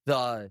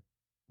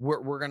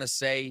 we're going to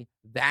say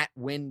that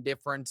win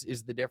difference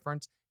is the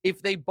difference.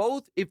 If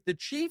the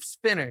Chiefs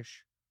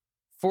finish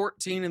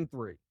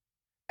 14-3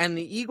 and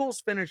the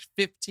Eagles finish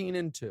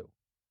 15-2,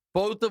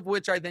 both of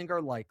which I think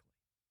are likely,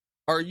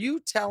 are you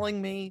telling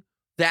me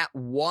that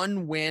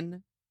one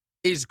win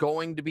is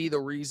going to be the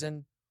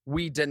reason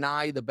we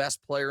deny the best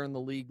player in the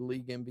league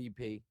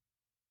MVP?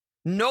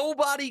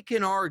 Nobody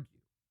can argue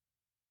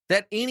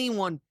that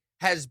anyone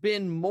has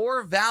been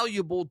more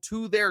valuable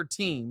to their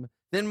team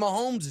than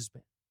Mahomes has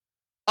been.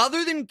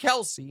 Other than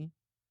Kelsey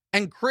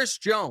and Chris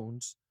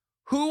Jones,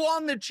 who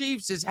on the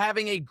Chiefs is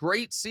having a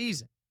great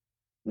season?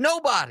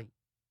 Nobody.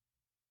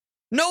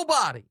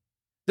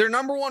 Their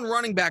number one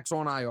running back's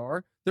on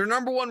IR. Their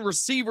number one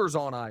receivers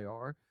on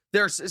IR.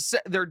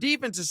 Their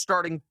defense is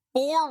starting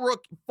 4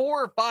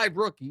 or 5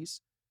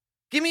 rookies.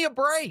 Give me a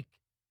break.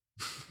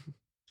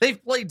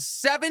 They've played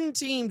 7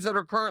 teams that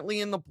are currently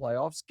in the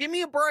playoffs. Give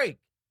me a break.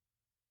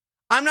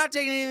 I'm not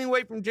taking anything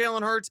away from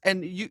Jalen Hurts.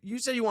 And you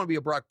said you want to be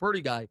a Brock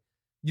Purdy guy.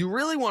 You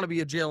really want to be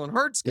a Jalen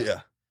Hurts guy.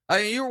 Yeah.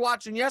 I mean, you were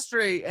watching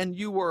yesterday and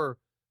you were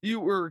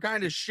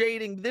kind of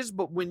shading this,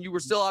 but when you were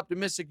still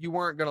optimistic you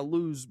weren't going to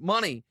lose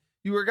money,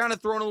 you were kind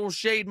of throwing a little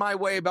shade my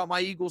way about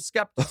my Eagles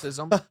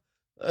skepticism.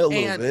 A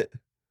little bit.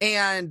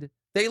 And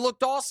they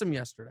looked awesome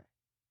yesterday.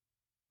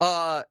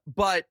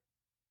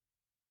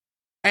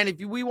 And if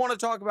we want to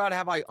talk about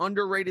have I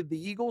underrated the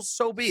Eagles,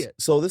 so be it.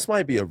 So this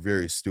might be a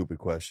very stupid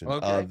question.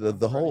 Okay.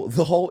 The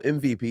whole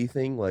MVP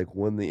thing, like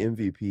when the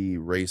MVP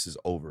race is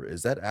over,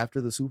 is that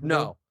after the Super Bowl?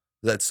 No.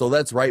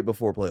 That's right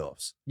before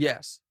playoffs.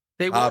 Yes.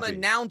 They won't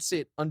announce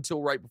it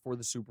until right before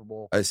the Super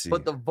Bowl. I see.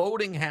 But the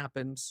voting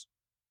happens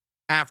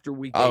after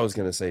week 8. I was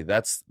gonna say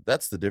that's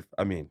the difference.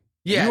 I mean,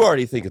 yeah. You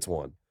already think it's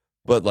one,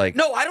 but like,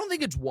 no, I don't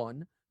think it's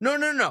one.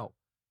 No.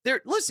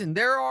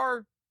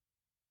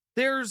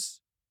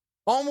 There's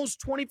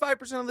almost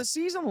 25% of the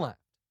season left.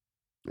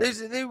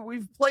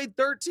 We've played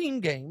 13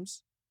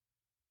 games.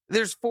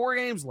 There's 4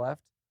 games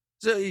left.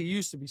 So it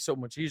used to be so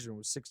much easier. It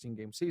was a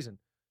 16-game season.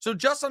 So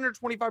just under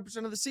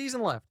 25% of the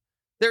season left.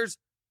 There's,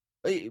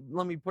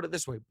 let me put it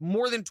this way,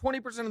 more than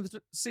 20% of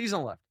the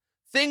season left.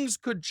 Things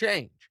could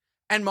change.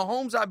 And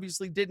Mahomes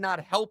obviously did not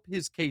help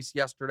his case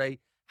yesterday.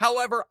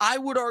 However, I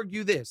would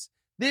argue this.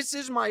 This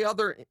is my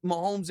other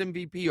Mahomes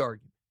MVP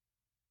argument.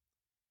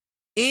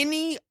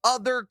 Any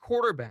other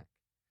quarterback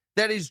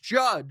that is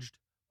judged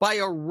by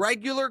a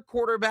regular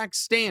quarterback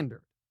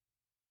standard,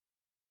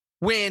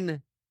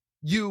 when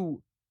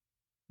you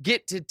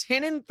get to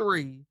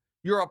 10-3,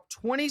 you're up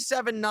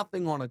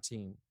 27-0 on a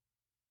team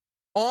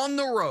on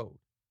the road,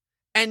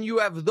 and you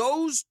have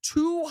those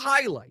 2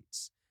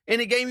 highlights in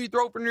a game you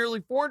throw for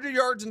nearly 400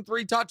 yards and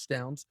 3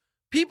 touchdowns,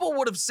 people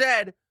would have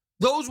said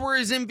those were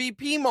his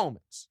MVP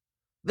moments.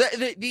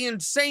 The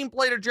insane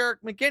play to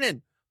Jerick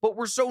McKinnon. But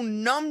we're so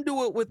numb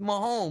to it with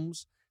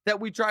Mahomes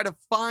that we try to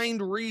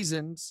find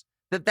reasons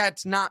that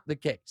that's not the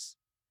case.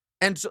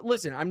 And so,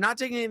 listen, I'm not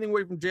taking anything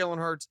away from Jalen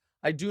Hurts.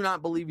 I do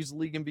not believe he's the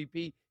league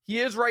MVP. He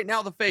is right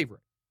now the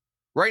favorite.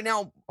 Right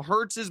now,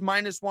 Hurts is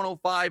minus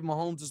 105.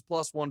 Mahomes is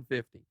plus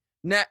 150.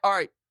 All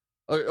right.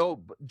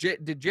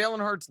 Did Jalen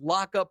Hurts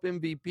lock up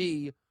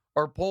MVP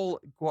or poll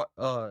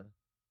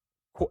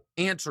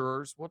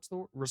answerers,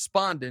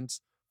 respondents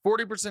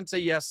 40% say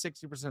yes,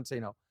 60% say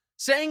no.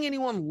 Saying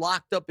anyone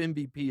locked up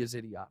MVP is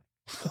idiotic.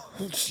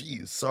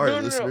 Jeez, sorry,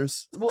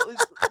 listeners. Well,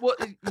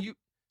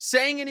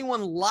 saying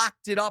anyone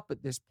locked it up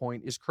at this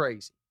point is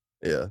crazy.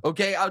 Yeah.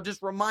 Okay, I'll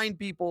just remind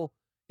people,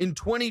 in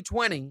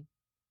 2020,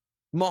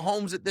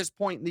 Mahomes at this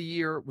point in the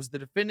year was the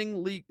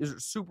defending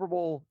Super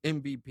Bowl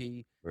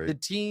MVP. Right. The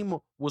team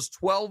was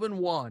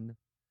 12-1,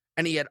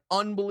 and he had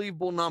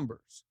unbelievable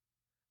numbers.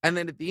 And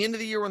then at the end of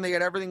the year, when they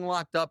had everything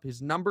locked up,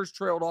 his numbers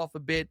trailed off a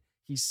bit.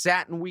 He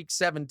sat in week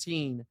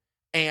 17,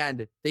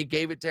 and they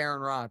gave it to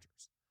Aaron Rodgers.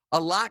 A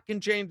lot can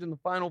change in the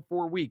final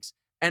 4 weeks.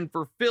 And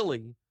for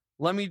Philly,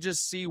 let me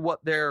just see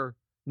what their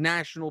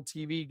national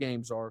TV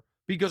games are.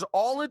 Because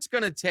all it's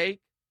going to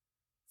take,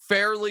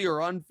 fairly or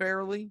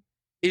unfairly,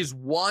 is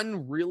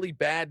one really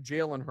bad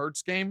Jalen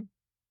Hurts game.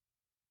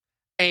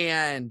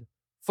 And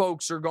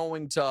folks are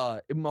going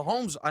to,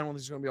 Mahomes, I don't think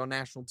he's going to be on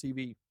national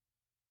TV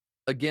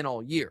again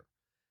all year.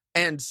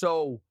 And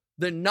so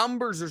the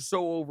numbers are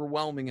so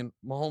overwhelming in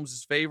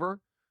Mahomes' favor.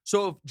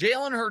 So if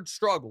Jalen Hurts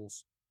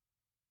struggles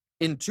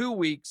in 2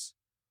 weeks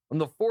on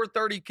the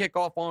 4:30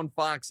 kickoff on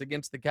Fox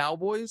against the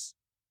Cowboys,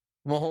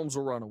 Mahomes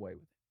will run away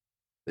with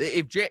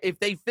it. If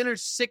they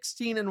finish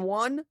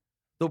 16-1,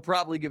 they'll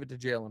probably give it to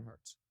Jalen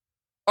Hurts.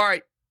 All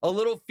right, a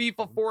little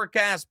FIFA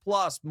forecast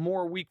plus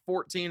more week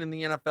 14 in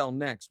the NFL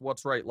next.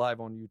 What's Right live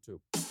on YouTube.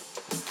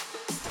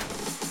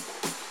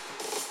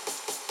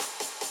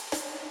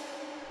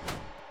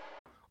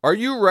 Are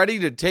you ready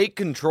to take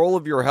control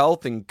of your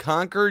health and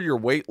conquer your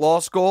weight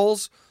loss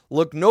goals?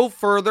 Look no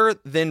further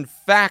than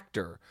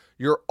Factor,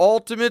 your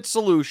ultimate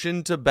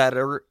solution to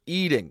better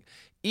eating.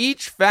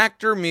 Each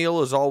Factor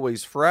meal is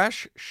always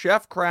fresh,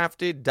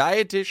 chef-crafted,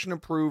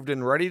 dietitian-approved,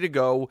 and ready to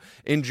go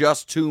in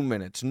just 2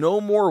 minutes. No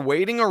more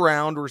waiting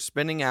around or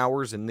spending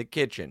hours in the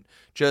kitchen.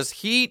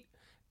 Just heat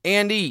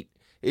and eat.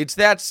 It's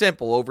that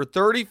simple. Over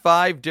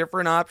 35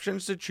 different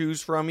options to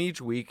choose from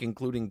each week,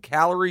 including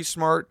Calorie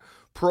Smart,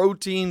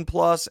 Protein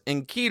Plus,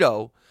 and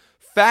Keto.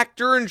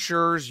 Factor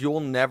ensures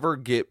you'll never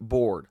get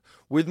bored,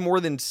 with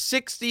more than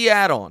 60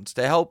 add-ons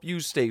to help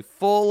you stay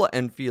full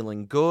and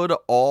feeling good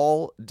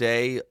all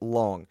day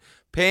long.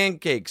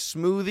 Pancakes,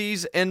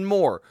 smoothies, and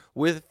more.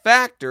 With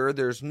Factor,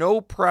 there's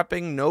no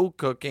prepping, no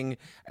cooking,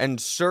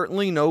 and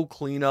certainly no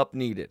cleanup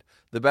needed.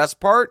 The best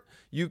part?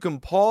 You can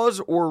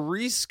pause or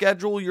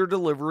reschedule your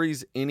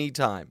deliveries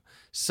anytime.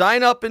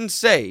 Sign up and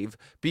save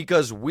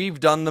because we've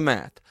done the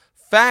math.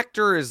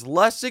 Factor is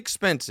less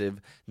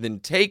expensive than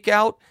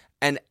takeout,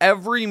 and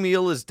every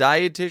meal is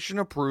dietitian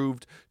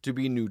approved to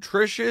be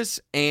nutritious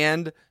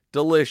and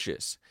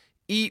delicious.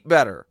 Eat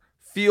better,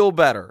 feel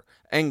better,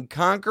 and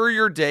conquer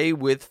your day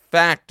with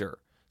Factor.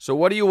 So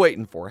what are you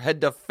waiting for? Head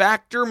to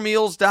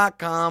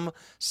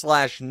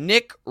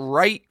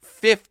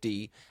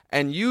factormeals.com/NickWright50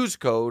 and use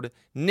code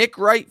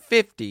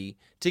NickWright50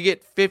 to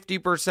get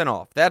 50%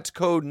 off. That's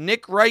code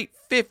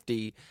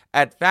NickWright50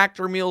 at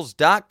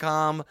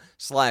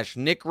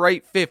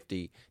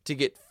factormeals.com/NickWright50 to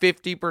get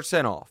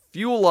 50% off.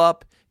 Fuel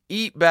up,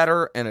 eat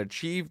better, and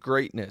achieve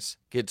greatness.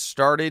 Get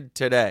started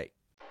today.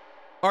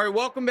 All right,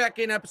 welcome back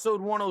in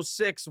episode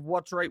 106 of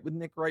What's Right with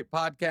Nick Wright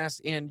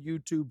podcast and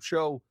YouTube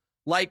show.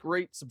 Like,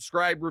 rate,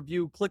 subscribe,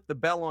 review, click the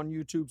bell on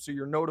YouTube so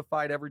you're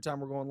notified every time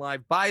we're going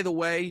live. By the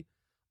way,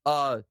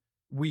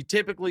 we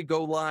typically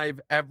go live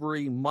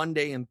every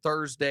Monday and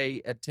Thursday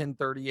at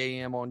 10:30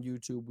 a.m. on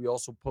YouTube. We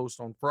also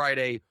post on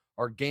Friday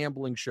our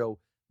gambling show.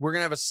 We're going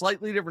to have a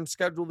slightly different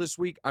schedule this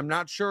week. I'm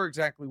not sure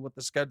exactly what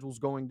the schedule is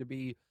going to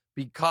be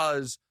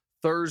because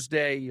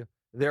Thursday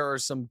there are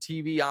some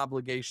TV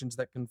obligations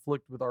that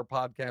conflict with our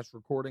podcast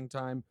recording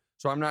time.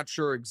 So I'm not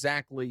sure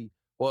exactly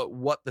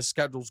what the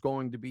schedule's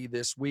going to be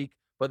this week,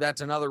 but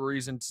that's another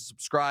reason to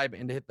subscribe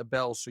and to hit the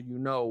bell so you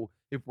know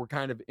if we're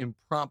kind of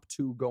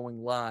impromptu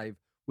going live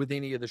with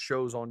any of the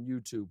shows on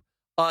YouTube.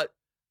 I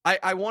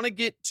want to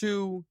get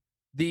to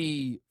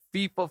the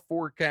FIFA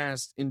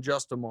forecast in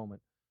just a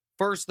moment.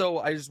 First, though,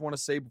 I just want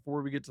to say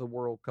before we get to the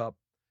World Cup,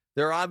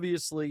 there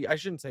obviously, I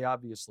shouldn't say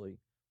obviously,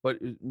 but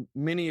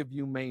many of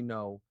you may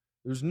know,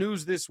 there's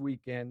news this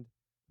weekend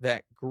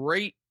that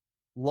great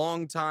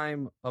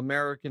longtime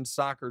American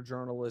soccer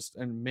journalist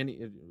and many,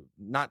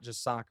 not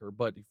just soccer,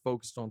 but he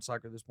focused on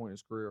soccer at this point in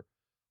his career,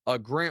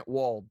 Grant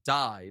Wall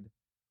died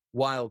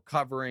while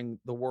covering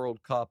the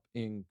World Cup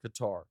in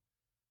Qatar.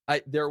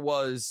 There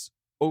was,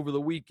 over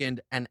the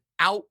weekend, an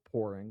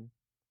outpouring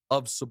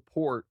of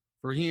support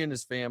for he and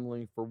his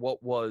family for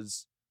what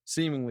was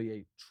seemingly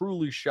a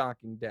truly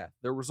shocking death.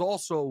 There was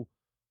also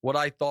what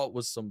I thought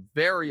was some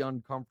very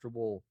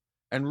uncomfortable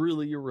and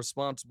really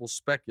irresponsible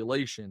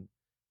speculation,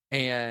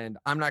 and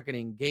I'm not going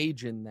to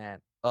engage in that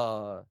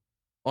on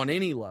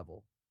any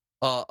level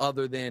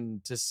other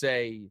than to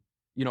say,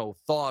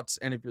 thoughts,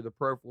 and if you're the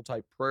prayerful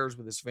type, prayers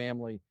with his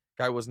family.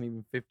 Guy wasn't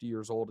even 50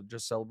 years old, had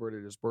just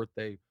celebrated his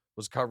birthday,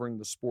 was covering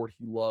the sport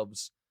he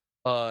loves,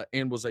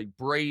 and was a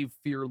brave,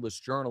 fearless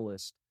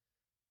journalist,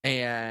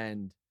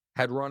 and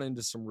had run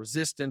into some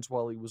resistance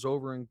while he was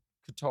over in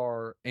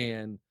Qatar,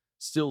 and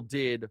still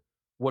did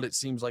what it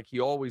seems like he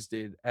always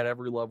did at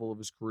every level of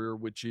his career,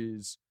 which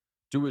is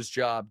do his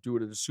job, do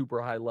it at a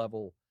super high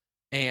level,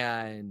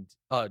 and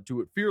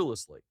do it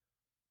fearlessly.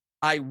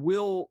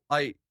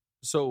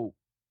 So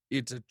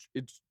it's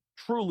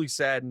truly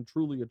sad and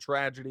truly a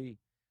tragedy.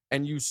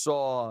 And you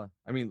saw,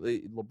 I mean,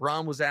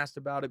 LeBron was asked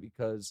about it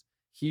because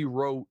he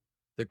wrote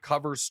the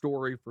cover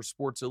story for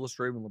Sports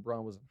Illustrated when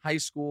LeBron was in high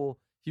school.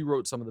 He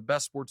wrote some of the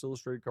best Sports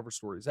Illustrated cover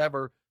stories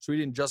ever. So he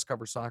didn't just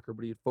cover soccer,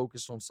 but he had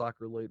focused on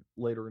soccer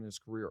later in his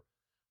career.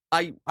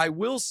 I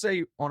will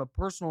say, on a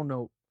personal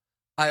note,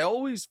 I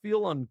always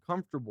feel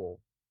uncomfortable.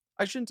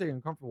 I shouldn't say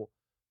uncomfortable,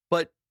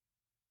 but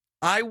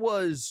I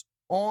was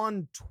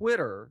on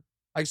Twitter.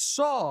 I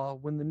saw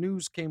when the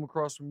news came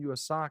across from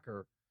U.S.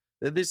 Soccer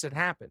that this had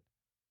happened.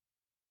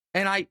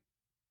 And I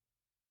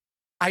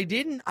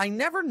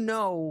never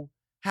know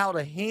how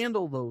to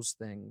handle those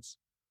things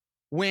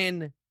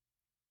when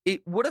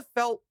it would have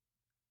felt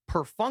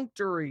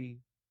perfunctory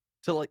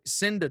to like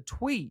send a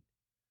tweet,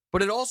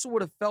 but it also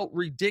would have felt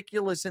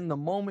ridiculous in the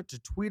moment to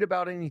tweet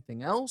about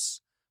anything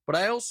else. But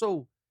I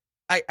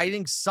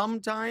think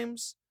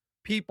sometimes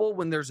people,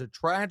 when there's a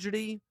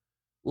tragedy,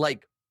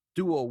 like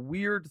do a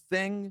weird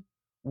thing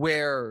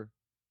where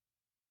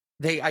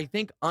they, I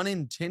think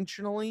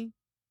unintentionally,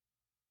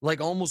 like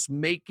almost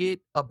make it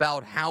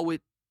about how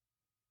it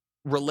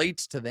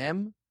relates to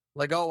them.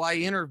 Like, oh, I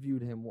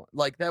interviewed him.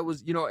 Like that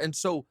was, and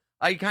so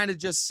I kind of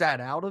just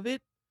sat out of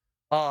it.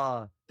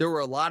 There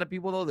were a lot of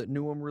people, though, that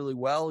knew him really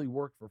well. He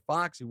worked for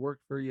Fox. He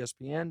worked for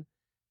ESPN.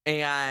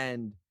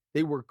 And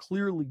they were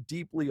clearly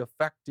deeply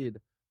affected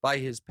by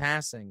his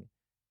passing.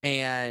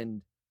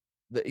 And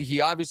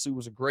he obviously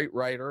was a great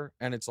writer,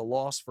 and it's a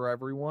loss for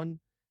everyone.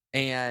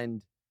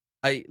 And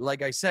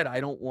like I said, I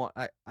don't want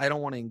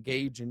to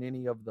engage in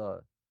any of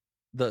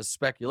the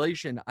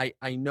speculation.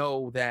 I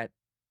know that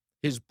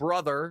his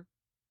brother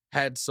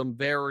had some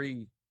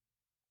very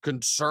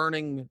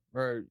concerning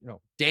or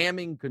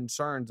damning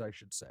concerns, I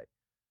should say.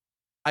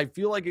 I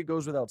feel like it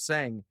goes without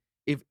saying,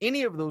 if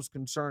any of those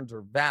concerns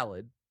are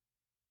valid,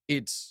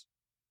 it's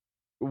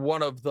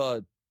one of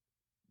the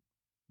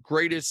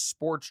greatest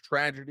sports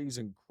tragedies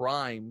and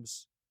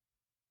crimes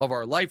of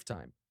our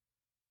lifetime.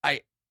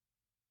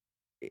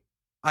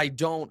 I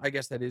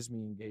guess that is me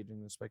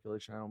engaging in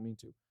speculation. I don't mean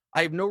to.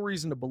 I have no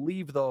reason to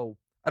believe, though.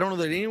 I don't know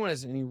that anyone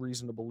has any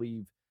reason to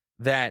believe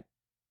that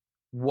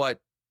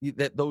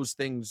those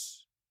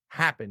things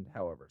happened,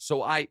 however.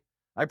 So I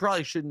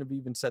probably shouldn't have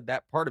even said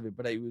that part of it,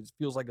 but it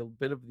feels like a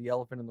bit of the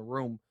elephant in the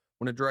room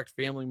when a direct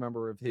family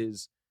member of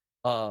his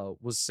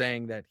was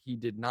saying that he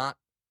did not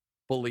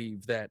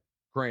believe that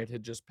Grant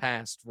had just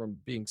passed from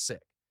being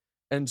sick.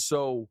 And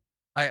so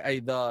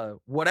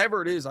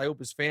whatever it is, I hope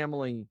his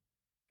family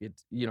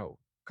gets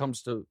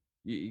the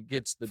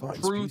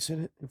truth,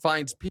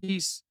 finds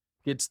peace,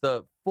 gets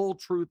the full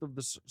truth of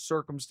the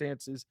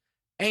circumstances.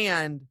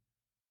 And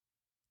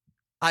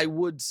I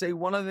would say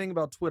one other thing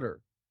about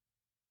Twitter.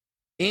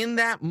 In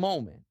that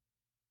moment,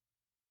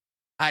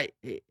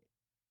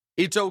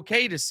 it's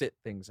okay to sit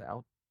things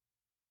out,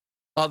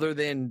 other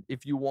than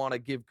if you want to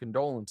give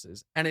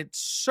condolences. And it's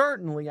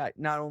certainly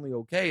not only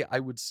okay, I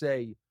would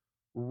say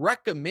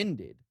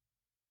recommended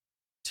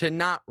to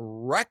not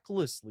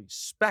recklessly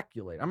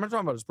speculate. I'm not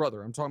talking about his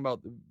brother. I'm talking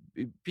about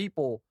the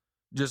people,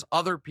 just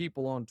other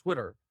people on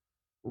Twitter,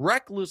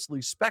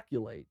 recklessly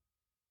speculate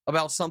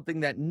about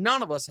something that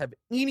none of us have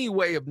any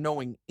way of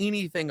knowing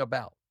anything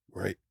about.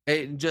 Right.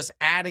 And just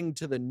adding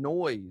to the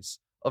noise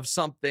of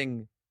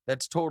something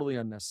that's totally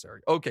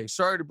unnecessary. Okay,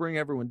 sorry to bring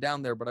everyone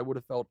down there, but I would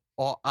have felt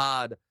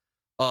odd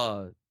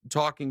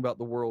talking about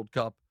the World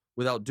Cup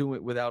without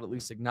at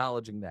least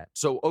acknowledging that.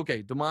 So,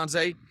 okay,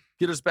 Demonze,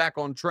 get us back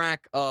on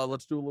track.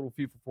 Let's do a little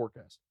FIFA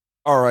forecast.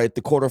 All right,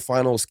 the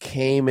quarterfinals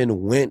came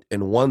and went,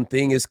 and one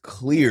thing is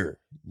clear.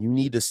 You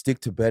need to stick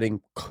to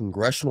betting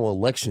congressional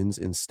elections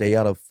and stay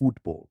out of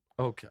football.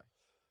 Okay.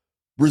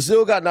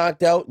 Brazil got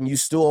knocked out, and you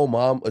still owe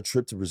mom a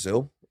trip to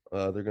Brazil.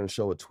 They're going to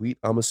show a tweet,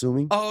 I'm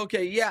assuming. Oh,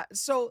 okay, yeah.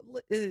 So,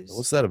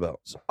 what's that about?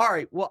 All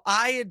right, well,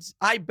 I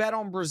bet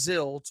on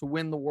Brazil to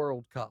win the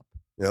World Cup.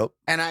 Yep.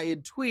 And I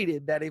had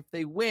tweeted that if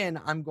they win,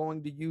 I'm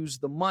going to use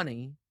the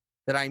money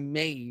that I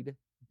made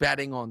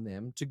betting on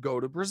them to go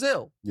to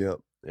Brazil. Yep.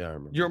 Yeah, I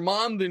remember. Your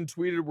mom then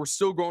tweeted, "We're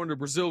still going to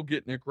Brazil,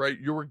 get Nick, right?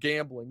 You were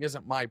gambling.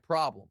 Isn't my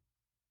problem."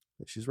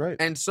 She's right.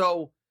 And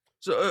so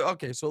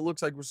it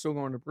looks like we're still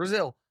going to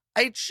Brazil.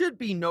 It should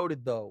be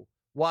noted, though,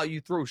 while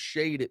you throw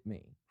shade at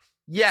me,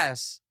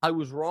 yes, I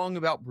was wrong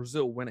about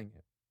Brazil winning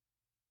it.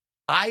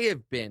 I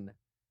have been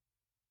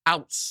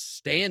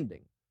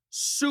outstanding,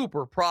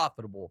 super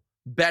profitable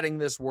betting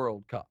this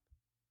World Cup.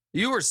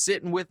 You were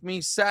sitting with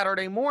me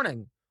Saturday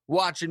morning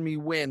watching me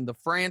win the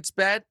France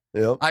bet.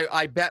 Yep.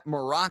 I bet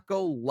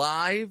Morocco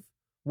live.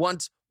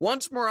 Once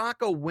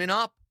Morocco went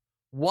up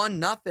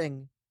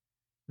 1-0,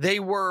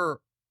 they were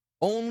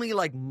only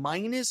like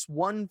minus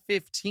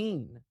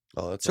 115.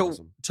 Oh, that's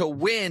awesome. To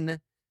win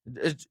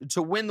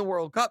the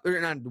World Cup, or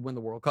not to win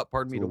the World Cup,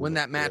 pardon me, to win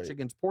that match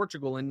against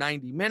Portugal in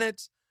 90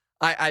 minutes.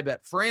 I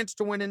bet France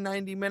to win in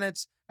 90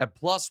 minutes at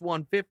plus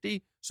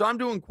 150. So I'm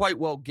doing quite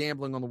well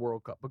gambling on the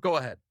World Cup. But go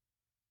ahead.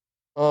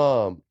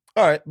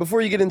 All right,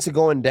 before you get into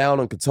going down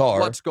in Qatar,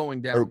 What's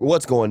going down? or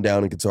what's going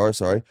down in Qatar,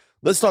 sorry,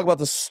 let's talk about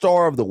the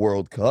star of the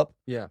World Cup.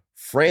 Yeah.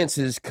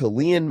 France's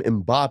Kylian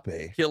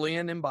Mbappe.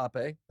 Kylian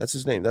Mbappe. That's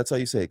his name. That's how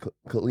you say it.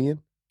 Kylian?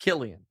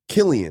 Kylian.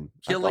 Kylian.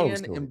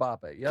 Kylian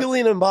Mbappe. Yep.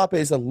 Kylian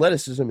Mbappe's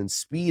athleticism and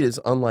speed is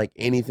unlike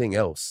anything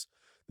else.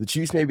 The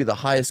Chiefs may be the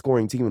highest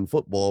scoring team in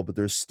football, but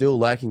they're still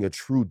lacking a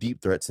true deep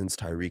threat since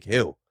Tyreek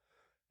Hill.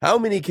 How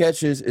many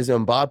catches is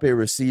Mbappe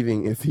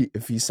receiving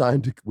if he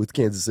signed with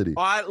Kansas City?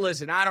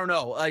 Listen, I don't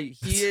know.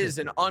 He is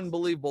an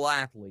unbelievable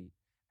athlete.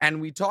 And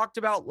we talked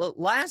about,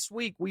 last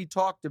week, we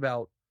talked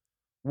about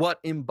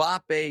what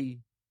Mbappe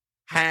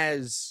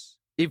has.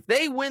 If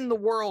they win the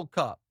World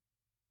Cup,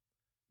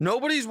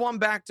 nobody's won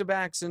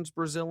back-to-back since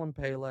Brazil and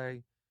Pele.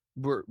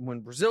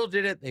 When Brazil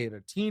did it, they had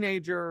a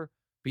teenager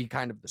be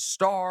kind of the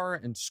star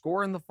and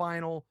score in the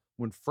final.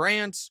 When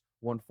France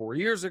won 4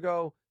 years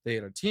ago, they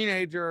had a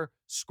teenager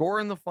score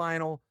in the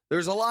final.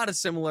 There's a lot of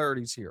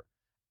similarities here.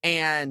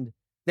 And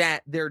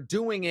that they're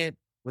doing it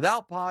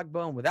without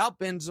Pogba and without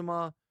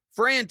Benzema.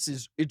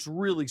 France it's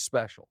really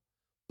special.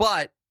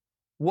 But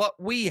what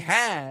we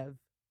have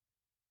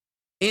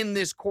in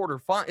this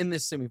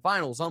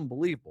semifinal is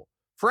unbelievable.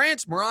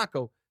 France,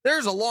 Morocco,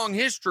 there's a long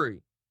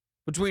history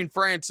between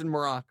France and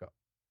Morocco.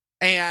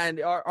 And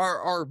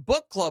our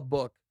book club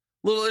book,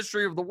 Little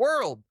History of the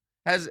World,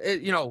 has,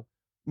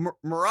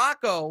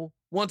 Morocco,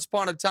 once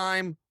upon a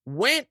time,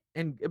 went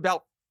and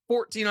about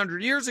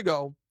 1,400 years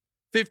ago,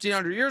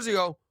 1,500 years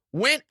ago,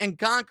 went and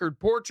conquered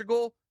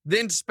Portugal,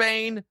 then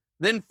Spain,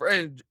 then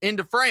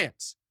into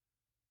France.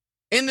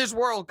 In this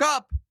World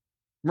Cup,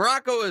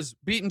 Morocco has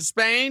beaten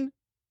Spain,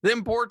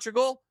 then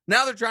Portugal.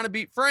 Now they're trying to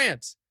beat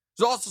France.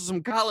 There's also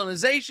some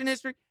colonization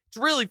history. It's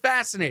really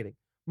fascinating.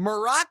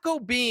 Morocco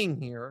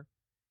being here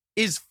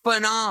is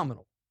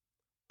phenomenal.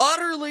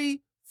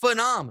 Utterly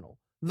phenomenal.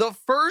 The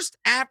first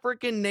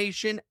African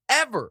nation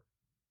ever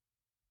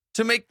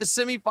to make the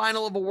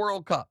semifinal of a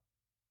World Cup.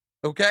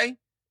 Okay?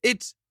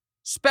 It's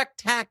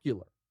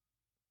spectacular.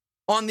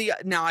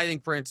 Now, I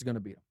think France is going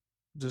to beat them,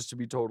 just to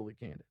be totally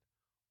candid.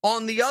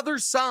 On the other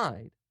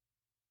side,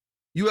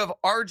 you have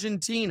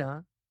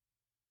Argentina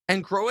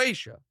and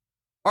Croatia.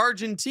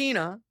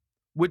 Argentina,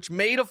 which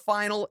made a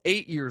final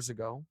 8 years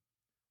ago,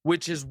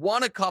 which has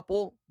won a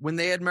couple when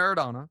they had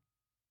Maradona,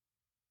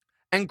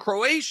 and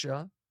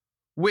Croatia,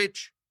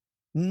 which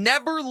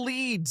never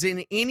leads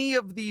in any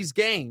of these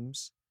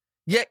games,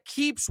 yet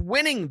keeps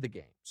winning the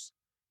games,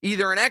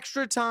 either in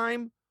extra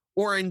time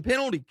or in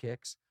penalty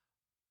kicks.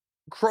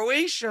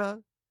 Croatia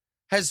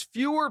has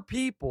fewer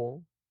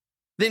people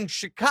than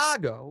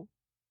Chicago,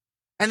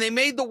 and they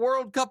made the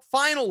World Cup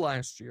final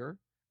last year,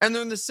 and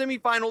they're in the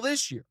semifinal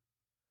this year.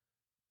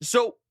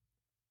 So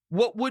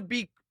what would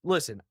be,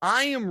 listen,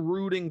 I am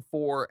rooting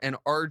for an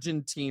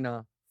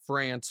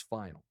Argentina-France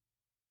final,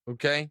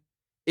 okay?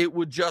 It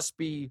would just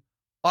be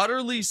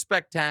utterly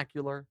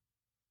spectacular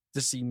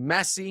to see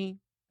Messi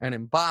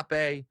and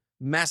Mbappe.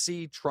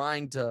 Messi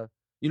trying to,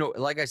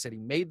 like I said, he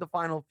made the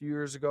final a few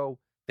years ago.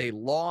 They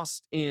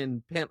lost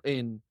did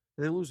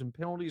they lose in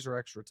penalties or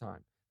extra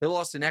time? They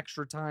lost in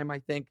extra time, I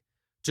think,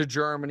 to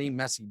Germany.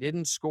 Messi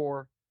didn't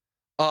score.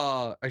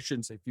 I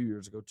shouldn't say a few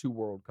years ago, 2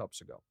 World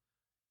Cups ago.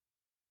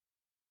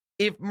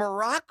 If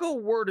Morocco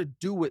were to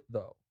do it,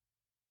 though,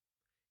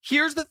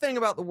 here's the thing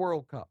about the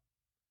World Cup.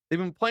 They've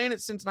been playing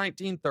it since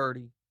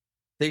 1930.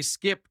 They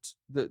skipped,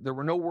 there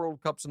were no World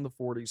Cups in the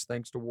 40s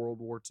thanks to World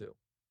War II.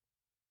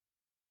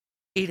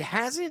 It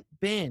hasn't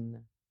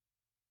been,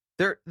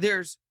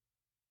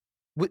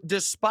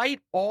 despite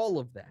all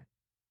of that,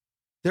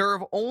 there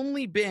have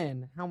only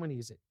been, how many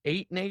is it?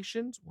 8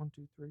 nations? 1,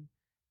 2, 3.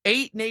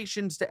 8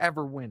 nations to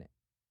ever win it.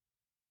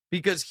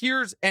 Because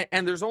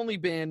and there's only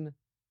been,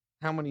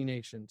 how many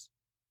nations?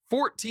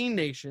 14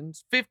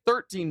 nations,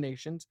 13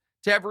 nations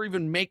to ever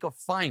even make a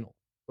final.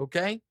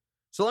 Okay?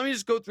 So let me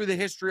just go through the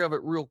history of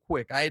it real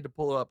quick. I had to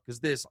pull it up because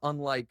this,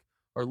 unlike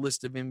our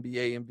list of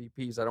NBA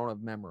MVPs, I don't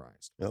have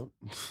memorized. Yep.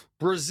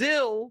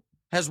 Brazil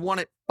has won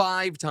it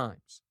 5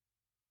 times.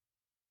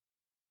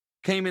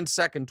 Came in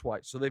second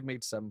twice, so they've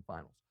made 7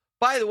 finals.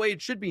 By the way,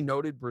 it should be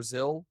noted,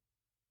 Brazil,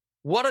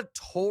 what a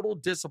total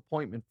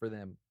disappointment for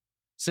them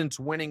since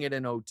winning it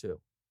in 2002.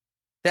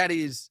 That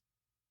is,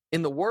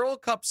 in the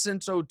World Cup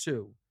since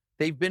 2002,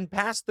 they've been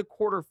past the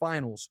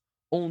quarterfinals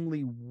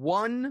only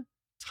 1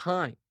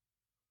 time.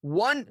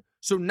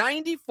 So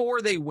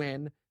 94 they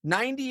win,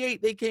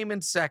 98 they came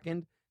in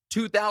second,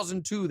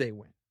 2002 they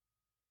win.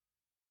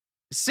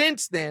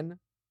 Since then,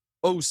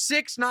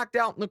 2006 knocked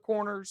out in the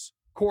quarters,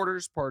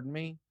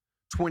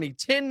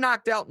 2010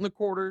 knocked out in the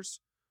quarters,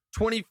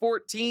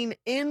 2014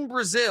 in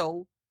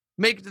Brazil,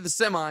 make it to the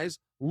semis,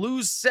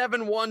 lose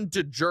 7-1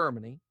 to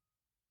Germany,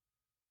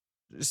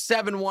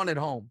 7-1 at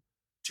home.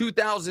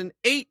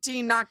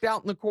 2018 knocked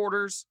out in the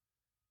quarters,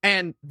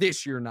 and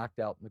this year knocked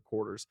out in the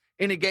quarters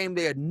in a game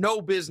they had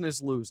no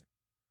business losing.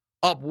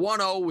 Up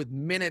 1-0 with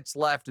minutes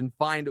left and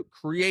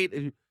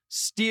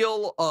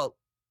steal a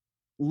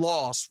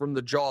loss from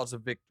the jaws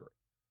of victory.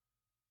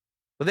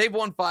 But they've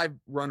won 5,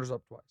 runners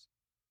up twice.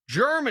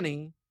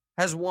 Germany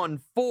has won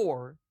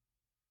 4,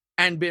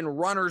 and been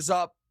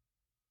runners-up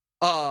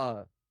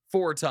 4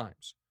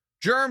 times.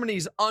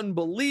 Germany's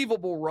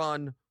unbelievable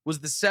run was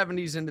the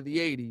 70s into the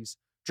 80s.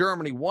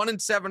 Germany won in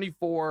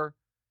 74,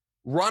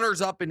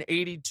 runners-up in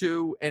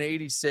 82 and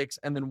 86,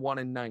 and then won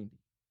in 90.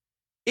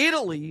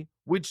 Italy,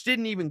 which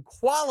didn't even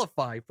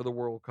qualify for the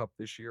World Cup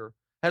this year,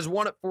 has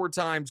won it 4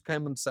 times,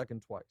 come in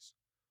second twice.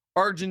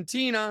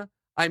 Argentina,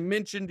 I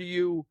mentioned to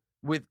you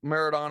with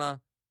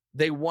Maradona,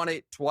 they won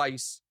it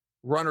twice,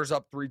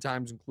 runners-up 3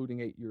 times, including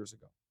 8 years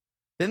ago.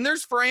 Then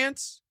there's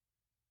France,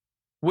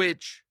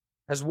 which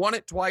has won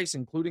it twice,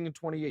 including in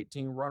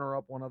 2018,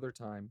 runner-up 1 other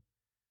time.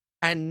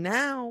 And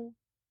now,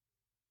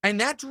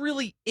 and that's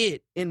really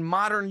it in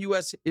modern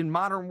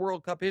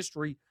World Cup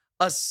history,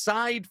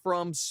 aside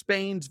from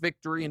Spain's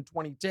victory in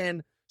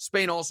 2010.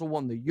 Spain also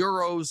won the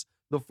Euros,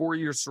 the 4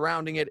 years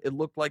surrounding it. It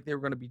looked like they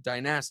were going to be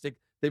dynastic.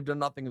 They've done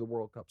nothing in the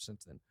World Cup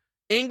since then.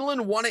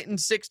 England won it in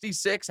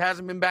 66,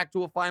 hasn't been back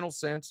to a final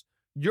since.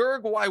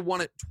 Uruguay won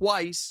it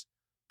twice,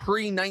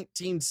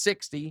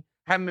 pre-1960,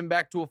 haven't been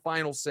back to a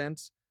final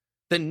since.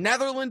 The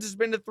Netherlands has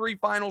been to 3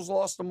 finals,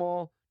 lost them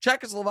all.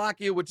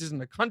 Czechoslovakia, which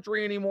isn't a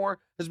country anymore,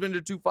 has been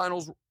to 2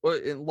 finals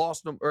and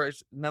lost them. Or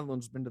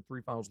Netherlands has been to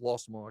 3 finals,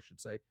 lost them all, I should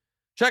say.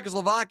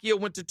 Czechoslovakia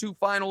went to 2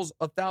 finals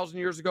 1,000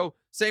 years ago.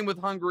 Same with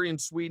Hungary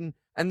and Sweden.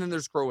 And then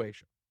there's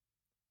Croatia.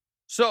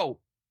 So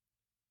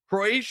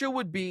Croatia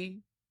would be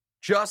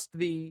just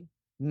the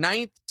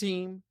 9th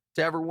team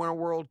to ever win a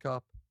World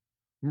Cup.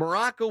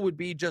 Morocco would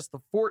be just the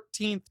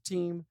 14th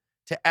team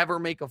to ever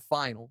make a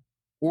final,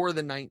 or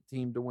the 9th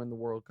team to win the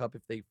World Cup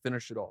if they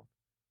finish it off.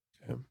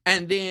 Okay.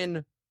 And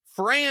then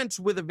France,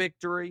 with a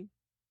victory,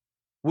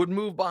 would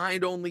move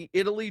behind only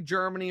Italy,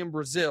 Germany, and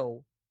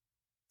Brazil.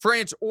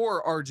 France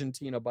or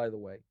Argentina, by the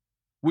way,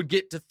 would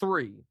get to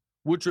 3,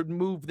 which would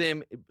move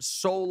them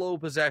solo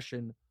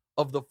possession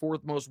of the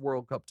 4th most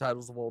World Cup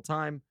titles of all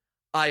time.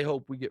 I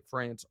hope we get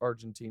France,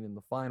 Argentina in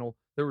the final.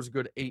 There was a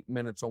good 8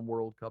 minutes on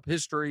World Cup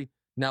history.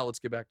 Now let's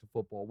get back to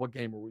football. What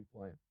game are we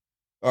playing?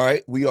 All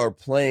right, we are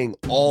playing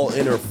all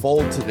in or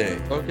fold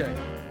today. Okay.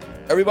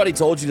 Everybody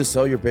told you to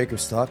sell your Baker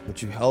stock,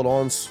 but you held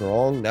on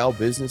strong. Now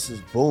business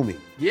is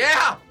booming.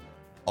 Yeah.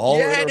 All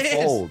in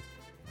or fold.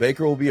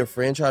 Baker will be a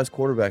franchise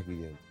quarterback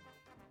again.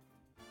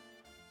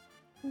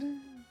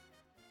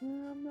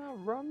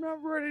 I'm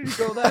not ready to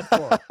go that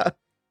far.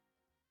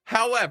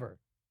 However,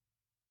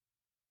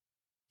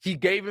 he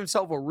gave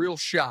himself a real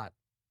shot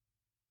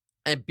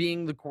at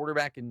being the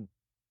quarterback in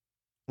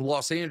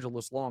Los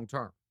Angeles long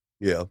term.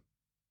 Yeah.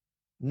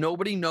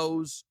 Nobody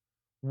knows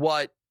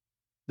what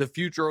the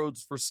future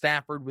holds for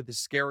Stafford with his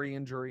scary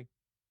injury,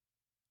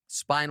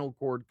 spinal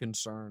cord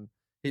concern.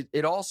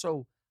 It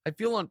also, I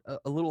feel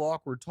a little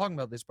awkward talking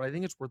about this, but I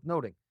think it's worth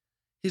noting.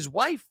 His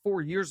wife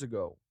 4 years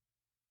ago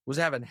was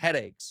having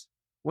headaches,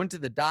 went to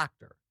the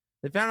doctor.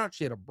 They found out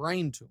she had a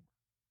brain tumor.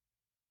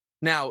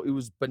 Now, it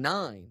was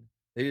benign.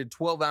 They did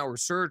 12-hour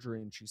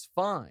surgery, and she's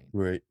fine.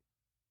 Right.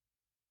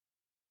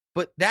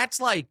 But that's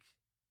like,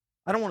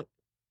 I don't want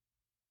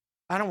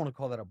to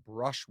call that a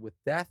brush with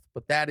death,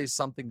 but that is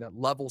something that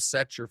level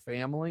sets your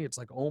family. It's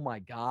like, oh my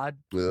God,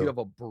 you have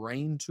a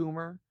brain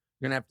tumor.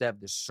 You're going to have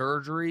this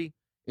surgery.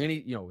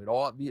 It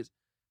all is.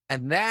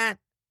 And that,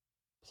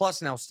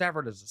 plus now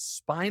Stafford has a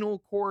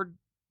spinal cord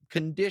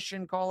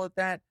condition, call it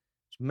that.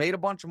 He's made a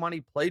bunch of money,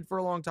 played for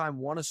a long time,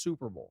 won a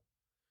Super Bowl.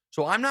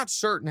 So I'm not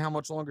certain how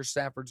much longer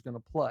Stafford's going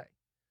to play.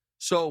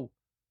 So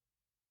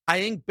I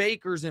think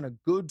Baker's in a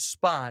good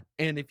spot,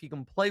 and if he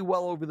can play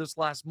well over this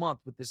last month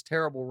with this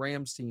terrible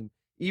Rams team,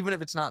 even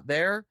if it's not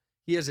there,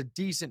 he has a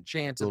decent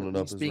chance of at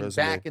least being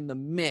back in the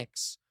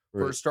mix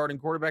for a starting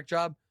quarterback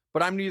job.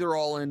 But I'm neither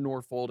all in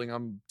nor folding.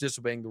 I'm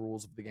disobeying the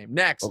rules of the game.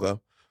 Next. Okay.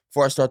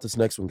 Before I start this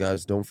next one,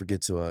 guys, don't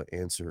forget to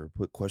answer or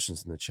put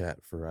questions in the chat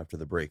for after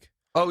the break.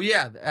 Oh,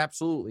 yeah,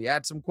 absolutely.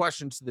 Add some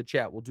questions to the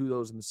chat. We'll do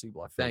those in the C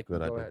block. Thank you.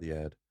 Good, I did the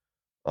ad.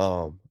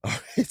 All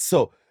right,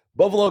 so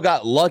Buffalo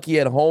got lucky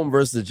at home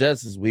versus the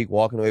Jets this week,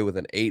 walking away with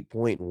an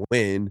 8-point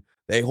win.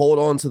 They hold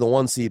on to the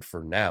 1 seed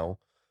for now,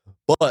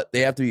 but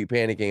they have to be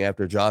panicking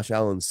after Josh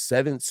Allen's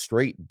 7th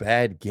straight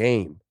bad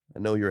game. I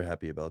know you're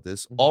happy about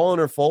this. All in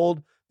or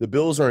fold, the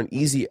Bills are an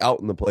easy out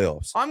in the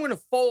playoffs. I'm going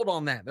to fold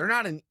on that. They're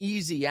not an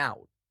easy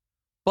out,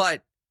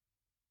 but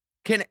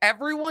can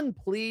everyone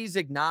please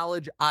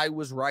acknowledge I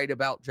was right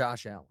about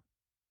Josh Allen?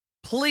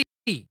 Please.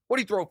 What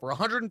did he throw for,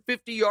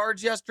 150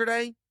 yards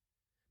yesterday?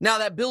 Now,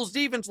 that Bills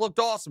defense looked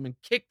awesome and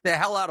kicked the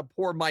hell out of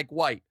poor Mike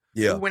White.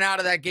 Yeah. Who went out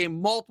of that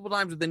game multiple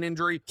times with an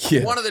injury.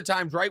 Yeah. One of the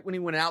times, right when he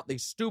went out, they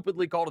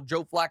stupidly called a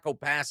Joe Flacco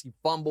pass. He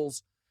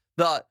fumbles.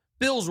 The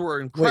Bills were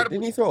incredible. Wait,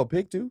 didn't he throw a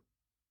pick, too?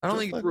 I don't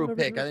think he threw a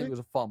pick. I think it was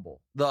a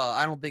fumble.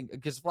 I don't think,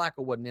 because Flacco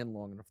wasn't in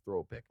long enough to throw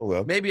a pick.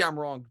 Okay. Maybe I'm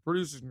wrong.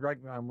 Producers can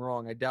correct me if I'm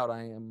wrong. I doubt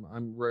I am.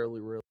 I'm rarely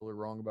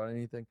wrong about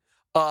anything.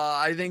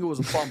 I think it was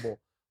a fumble.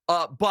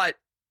 But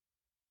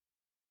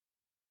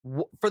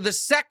for the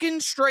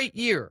second straight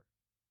year,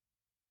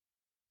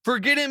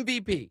 forget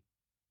MVP,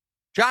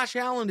 Josh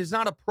Allen is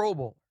not a Pro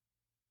Bowler.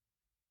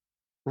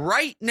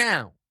 Right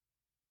now,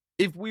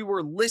 if we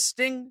were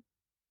listing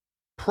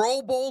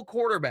Pro Bowl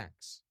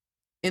quarterbacks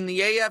in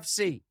the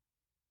AFC,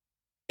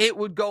 it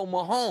would go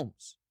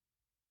Mahomes,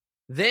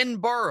 then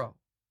Burrow,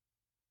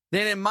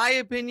 then, in my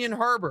opinion,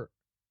 Herbert,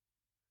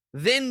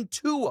 then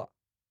Tua,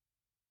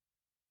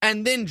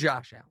 and then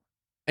Josh Allen.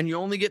 And you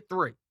only get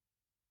 3.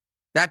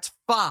 That's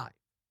 5.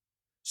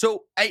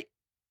 So,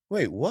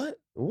 Wait, what?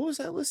 What was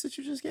that list that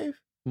you just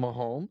gave?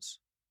 Mahomes,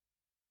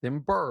 then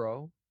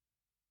Burrow,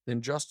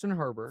 then Justin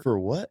Herbert. For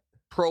what?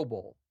 Pro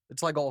Bowl.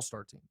 It's like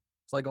all-star team.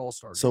 It's like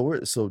all-star. So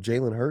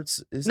Jalen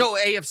Hurts is no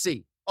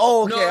AFC.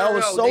 Oh, okay. No, I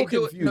was so they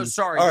confused. No,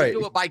 sorry. All They right.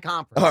 do it by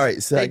conference. All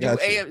right, so they I got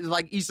you.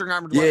 like Eastern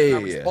Conference, Yeah, Western yeah,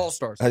 Conference, yeah.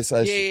 All-Stars.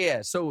 I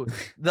Yeah. So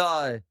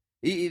the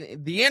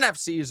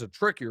NFC is a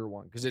trickier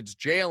one because it's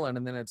Jalen,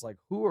 and then it's like,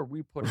 who are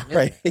we putting in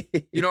Right. there?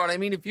 You know what I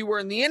mean? If you were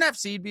in the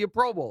NFC, he'd be a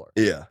Pro Bowler.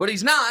 Yeah. But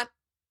he's not.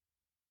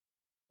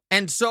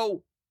 And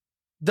so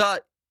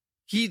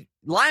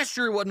last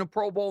year he wasn't a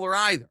Pro Bowler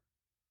either.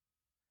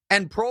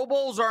 And Pro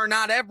Bowls are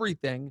not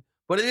everything,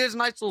 but it is a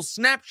nice little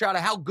snapshot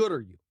of how good are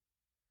you.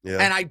 Yeah.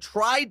 And I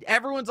tried.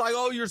 Everyone's like,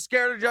 "Oh, you're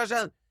scared of Josh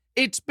Allen."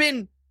 It's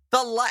been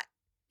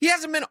he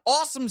hasn't been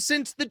awesome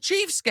since the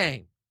Chiefs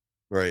game,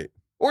 Right.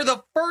 or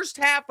the first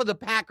half of the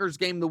Packers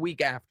game the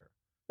week after.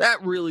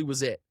 That really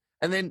was it.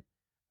 And then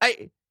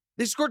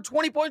they scored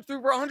 20 points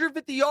through for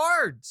 150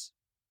 yards.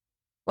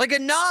 Like,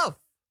 enough.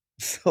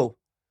 So,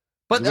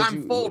 But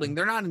I'm folding.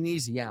 They're not an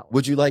easy out.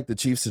 would you like the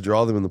Chiefs to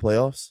draw them in the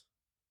playoffs?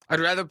 I'd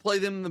rather play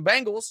them than the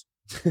Bengals.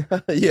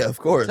 Yeah, of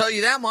course. I'll tell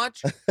you that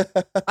much.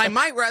 I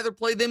might rather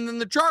play them than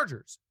the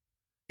Chargers.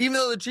 Even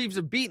though the Chiefs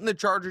have beaten the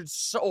Chargers, it's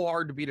so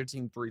hard to beat a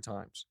team 3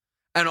 times.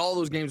 And all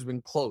those games have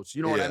been close.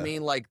 You know what I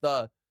mean?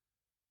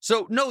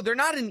 So, no, they're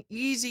not an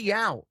easy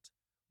out.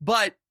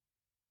 But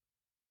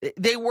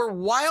they were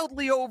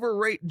wildly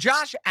overrated.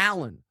 Josh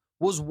Allen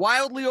was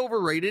wildly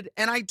overrated,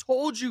 and I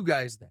told you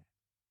guys that.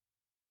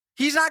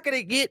 He's not going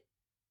to get...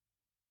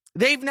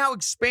 They've now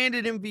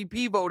expanded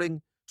MVP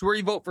voting to where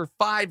you vote for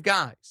 5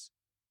 guys.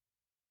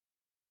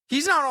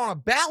 He's not on a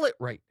ballot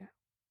right now.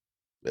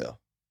 Yeah.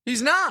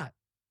 He's not.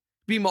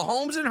 Be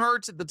Mahomes and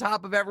Hurts at the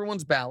top of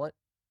everyone's ballot,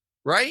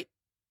 right?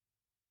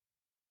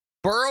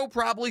 Burrow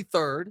probably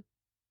 3rd.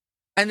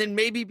 And then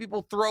maybe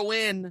people throw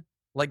in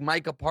like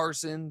Micah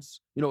Parsons,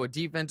 a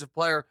defensive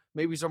player.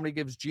 Maybe somebody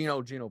gives Geno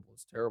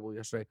was terrible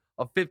yesterday,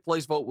 a 5th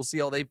place vote. We'll see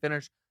how they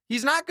finish.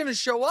 He's not going to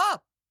show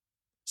up.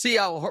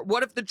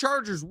 What if the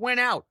Chargers win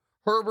out?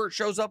 Herbert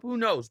shows up, who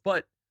knows?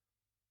 But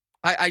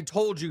I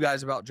told you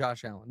guys about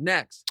Josh Allen.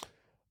 Next.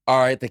 All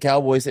right, the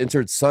Cowboys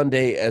entered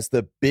Sunday as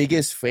the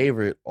biggest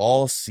favorite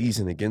all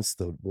season against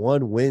the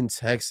 1-win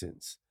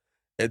Texans.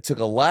 It took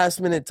a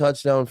last-minute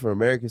touchdown for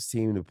America's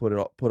team to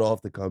pull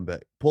off the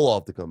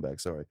comeback.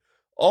 Sorry,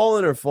 all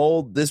in their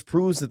fold. This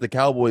proves that the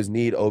Cowboys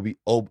need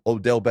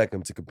Odell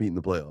Beckham to compete in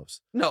the playoffs.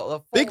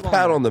 No, big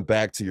pat on the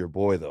back to your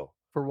boy though.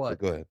 For what?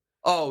 Go ahead.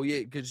 Oh yeah,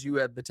 because you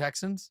had the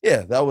Texans.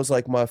 Yeah, that was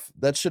like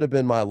that should have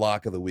been my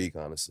lock of the week,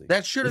 honestly.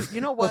 That should have.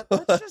 You know what?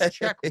 Let's just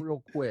check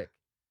real quick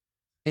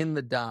in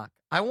the doc.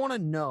 I want to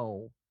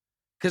know,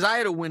 because I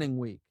had a winning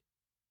week.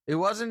 It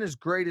wasn't as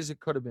great as it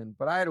could have been,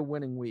 but I had a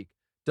winning week.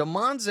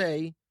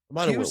 DeMonze,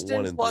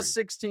 Houston plus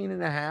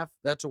 16.5.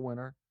 That's a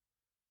winner.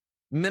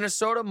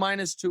 Minnesota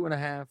minus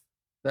 2.5.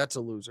 That's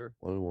a loser.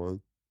 1-1.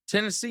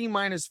 Tennessee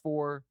minus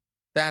 4.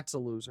 That's a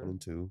loser.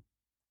 1-2.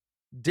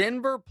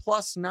 Denver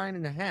plus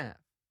 9.5.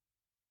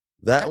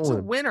 That's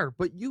a winner,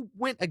 but you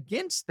went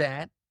against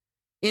that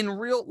in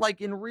real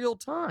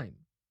time.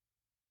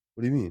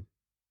 What do you mean?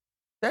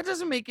 That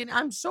doesn't make it.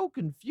 I'm so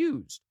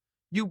confused.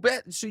 You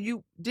bet. So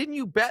didn't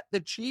you bet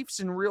the Chiefs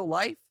in real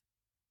life?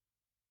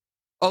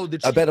 Oh, the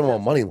Chiefs. I bet them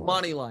on money line.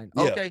 Money line.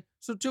 Yeah. Okay,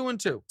 so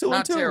 2-2. 2-2.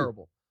 Not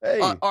terrible. Hey.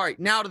 All right,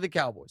 now to the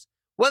Cowboys.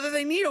 Whether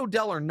they need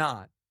Odell or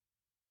not,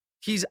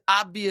 he's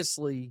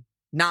obviously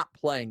not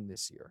playing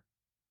this year.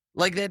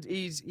 Like that,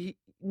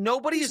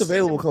 nobody is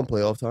available come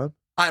playoff time.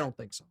 I don't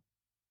think so.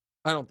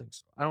 I don't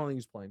think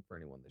he's playing for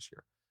anyone this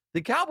year.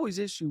 The Cowboys'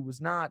 issue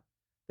was not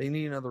they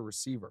need another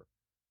receiver.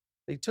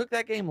 They took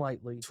that game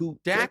lightly.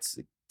 Dak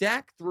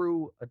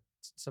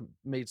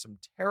made some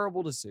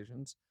terrible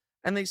decisions,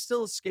 and they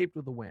still escaped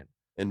with a win.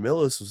 And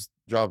Mills was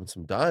dropping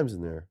some dimes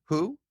in there.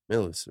 Who?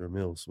 Mills,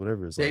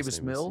 whatever his Davis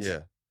last name Mills?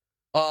 is.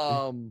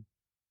 Yeah.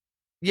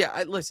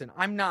 Yeah. Listen,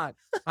 I'm not.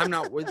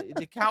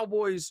 The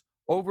Cowboys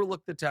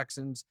overlooked the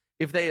Texans.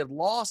 If they had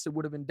lost, it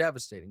would have been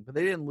devastating. But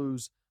they didn't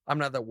lose. I'm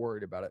not that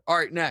worried about it. All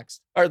right,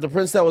 next. All right, the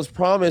prince that was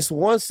promised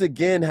once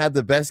again had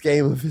the best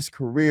game of his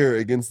career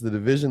against the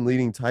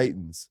division-leading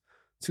Titans.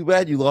 Too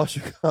bad you lost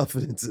your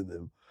confidence in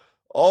them.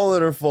 All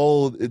in her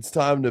fold, it's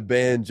time to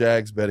ban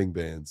Jags betting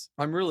bans.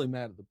 I'm really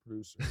mad at the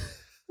producer.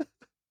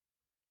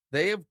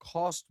 They have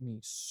cost me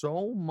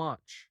so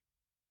much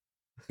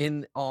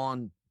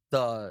on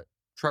the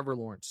Trevor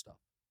Lawrence stuff.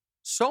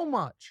 So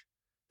much.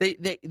 They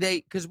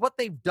because what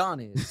they've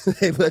done is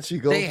they let you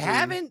go. They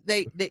haven't.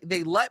 They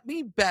let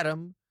me bet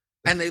them,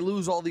 and they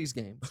lose all these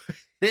games.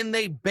 Then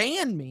they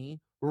ban me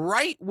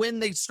right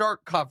when they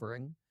start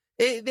covering.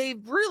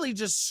 They've really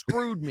just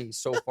screwed me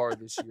so far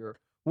this year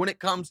when it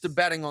comes to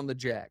betting on the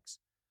Jags.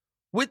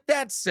 With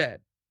that said,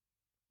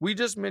 we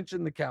just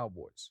mentioned the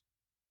Cowboys.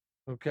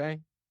 Okay,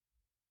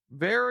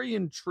 very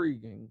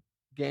intriguing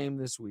game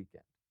this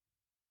weekend.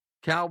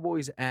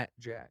 Cowboys at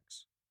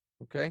Jags.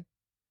 Okay?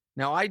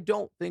 Now, I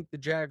don't think the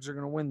Jags are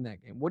going to win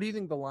that game. What do you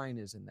think the line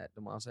is in that,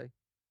 Demase?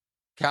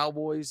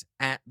 Cowboys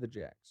at the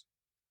Jags.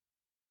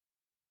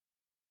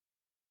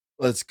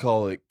 Let's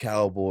call it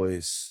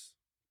Cowboys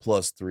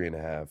plus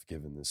 3.5,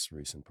 given this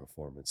recent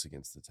performance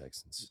against the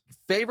Texans.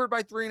 Favored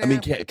by 3.5? I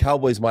mean,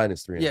 Cowboys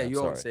minus 3.5. Yeah,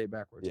 you always say it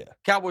backwards. Yeah.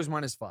 Cowboys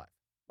minus 5.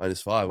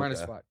 Minus 5.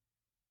 Minus okay. 5.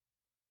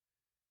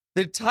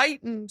 The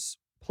Titans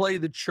play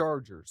the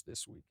Chargers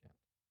this weekend.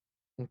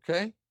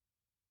 Okay?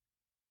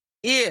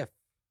 If,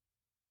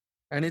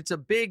 and it's a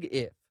big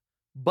if,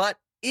 but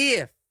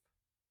if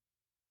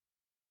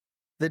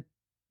the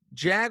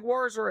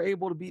Jaguars are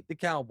able to beat the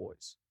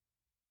Cowboys,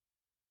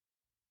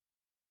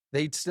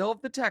 they'd still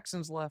have the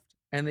Texans left,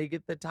 and they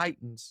get the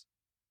Titans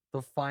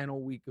the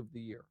final week of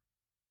the year.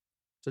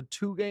 It's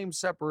a 2-game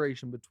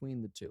separation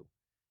between the two.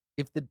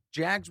 If the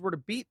Jags were to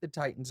beat the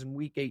Titans in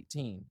week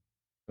 18,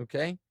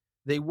 okay,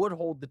 they would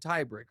hold the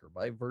tiebreaker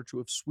by virtue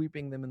of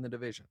sweeping them in the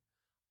division.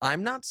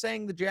 I'm not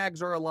saying the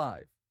Jags are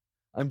alive.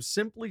 I'm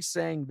simply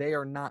saying they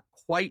are not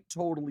quite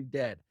totally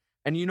dead.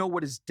 And you know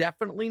what is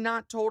definitely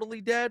not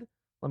totally dead?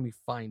 Let me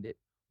find it.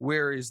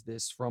 Where is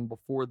this from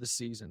before the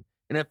season?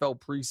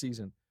 NFL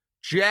preseason.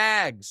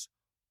 Jags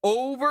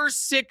over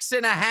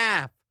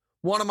 6.5.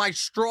 One of my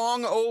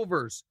strong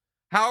overs.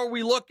 How are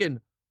we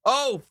looking?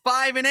 Oh,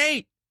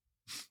 5-8.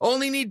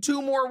 Only need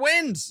 2 more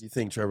wins. You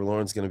think Trevor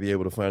Lawrence is going to be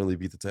able to finally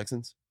beat the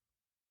Texans?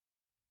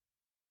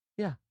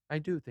 Yeah, I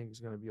do think he's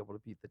going to be able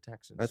to beat the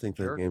Texans. I think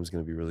that game is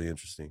going to be really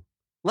interesting.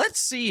 Let's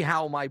see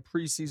how my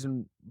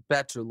preseason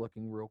bets are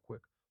looking real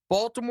quick.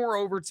 Baltimore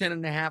over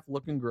 10.5,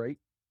 looking great.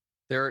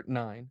 They're at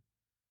 9.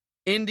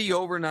 Indy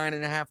over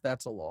 9.5,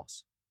 that's a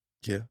loss.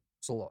 Yeah.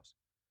 It's a loss.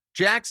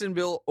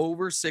 Jacksonville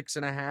over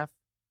 6.5.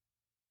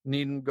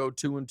 Needing to go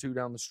 2-2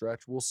 down the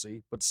stretch. We'll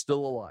see, but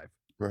still alive.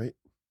 Right.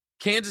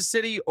 Kansas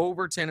City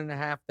over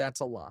 10.5. That's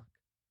a lock.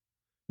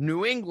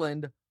 New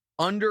England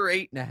under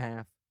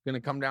 8.5. Going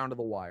to come down to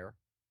the wire.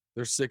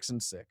 They're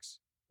 6-6.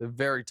 They're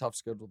very tough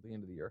schedule at the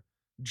end of the year.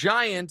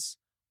 Giants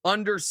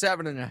under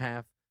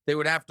 7.5. They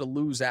would have to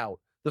lose out.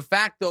 The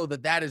fact, though,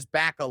 that is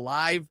back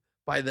alive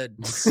by the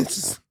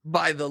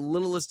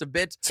littlest of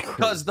bits,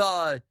 because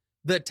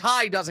the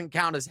tie doesn't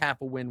count as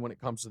half a win when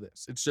it comes to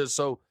this. It's just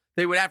so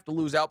they would have to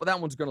lose out, but that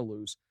one's going to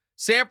lose.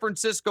 San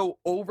Francisco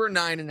over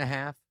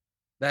 9.5.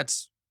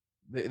 That's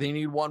they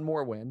need one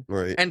more win.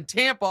 Right. And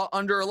Tampa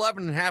under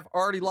 11.5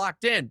 already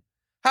locked in.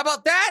 How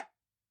about that?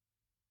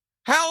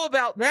 How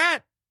about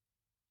that?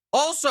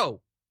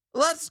 Also,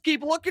 let's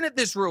keep looking at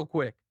this real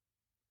quick.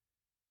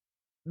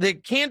 The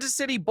Kansas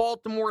City,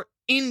 Baltimore,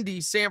 Indy,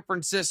 San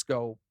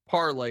Francisco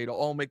parlay to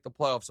all make the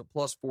playoffs at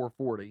plus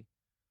 440.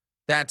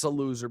 That's a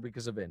loser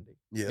because of Indy.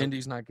 Yeah.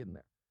 Indy's not getting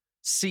there.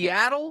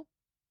 Seattle,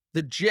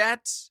 the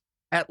Jets,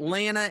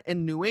 Atlanta,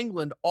 and New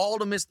England all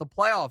to miss the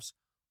playoffs.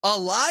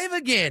 Alive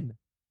again.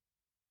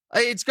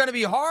 It's going to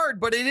be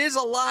hard, but it is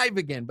alive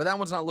again. But that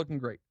one's not looking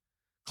great.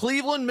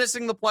 Cleveland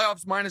missing the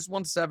playoffs minus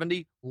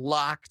 170.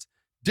 Locked.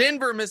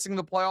 Denver missing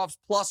the playoffs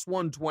plus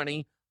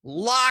 120.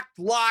 Locked.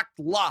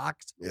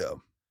 Yeah.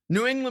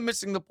 New England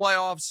missing the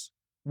playoffs.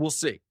 We'll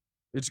see.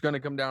 It's going to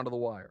come down to the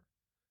wire.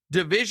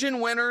 Division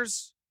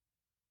winners.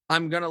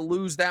 I'm going to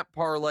lose that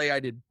parlay. I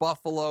did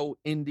Buffalo,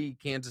 Indy,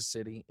 Kansas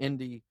City.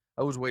 Indy,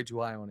 I was way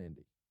too high on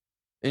Indy.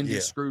 Indy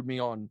screwed me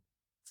on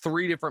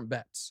 3 different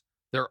bets.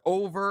 They're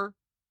over,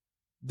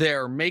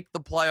 they're make the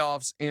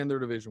playoffs, and they're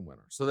division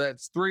winner. So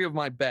that's 3 of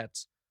my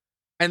bets.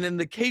 And then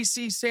the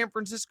KC San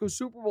Francisco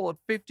Super Bowl at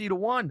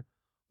 50-1.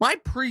 My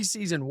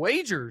preseason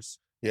wagers.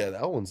 Yeah,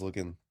 that one's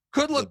looking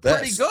could look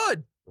pretty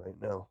good right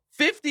now.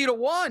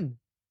 50-1.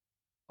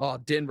 Oh,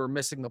 Denver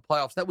missing the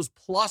playoffs. That was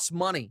plus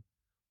money.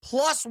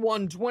 Plus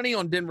 120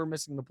 on Denver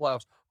missing the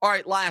playoffs. All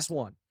right, last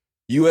one.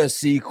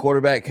 USC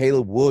quarterback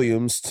Caleb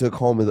Williams took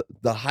home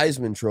the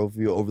Heisman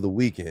Trophy over the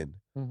weekend.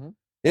 Mm-hmm.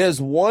 He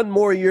has 1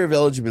 more year of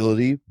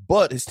eligibility,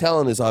 but his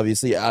talent is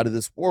obviously out of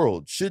this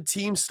world. Should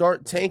teams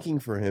start tanking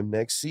for him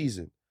next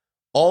season?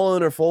 All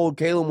in or fold,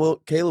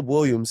 Caleb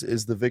Williams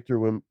is the Victor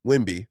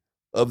Wemby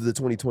of the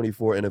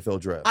 2024 NFL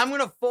Draft. I'm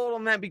going to fold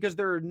on that because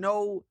the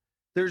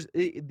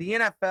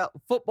NFL,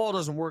 football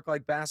doesn't work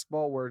like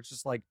basketball where it's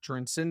just like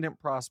transcendent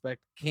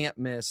prospect, can't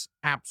miss,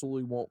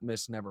 absolutely won't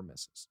miss, never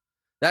misses.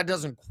 That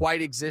doesn't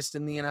quite exist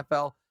in the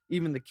NFL.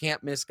 Even the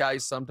can't miss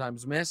guys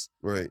sometimes miss.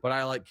 Right. But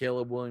I like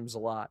Caleb Williams a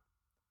lot.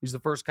 He's the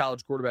first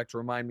college quarterback to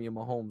remind me of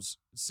Mahomes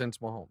since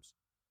Mahomes.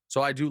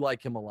 So I do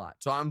like him a lot.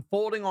 So I'm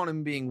folding on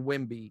him being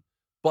Wemby,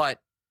 but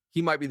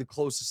he might be the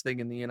closest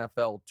thing in the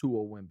NFL to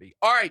a Wemby.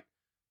 All right.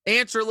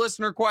 Answer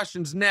listener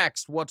questions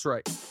next. What's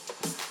right?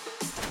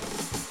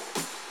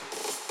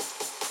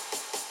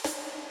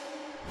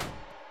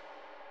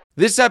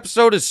 This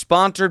episode is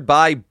sponsored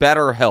by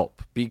BetterHelp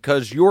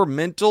because your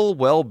mental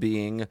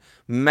well-being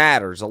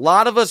matters. A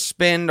lot of us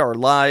spend our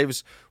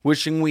lives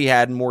wishing we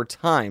had more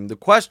time. The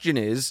question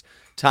is,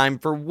 time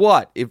for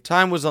what? If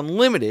time was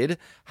unlimited,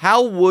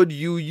 how would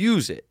you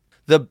use it?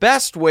 The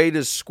best way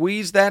to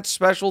squeeze that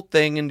special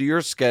thing into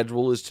your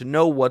schedule is to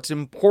know what's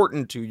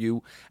important to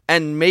you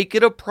and make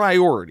it a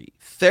priority.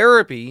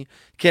 Therapy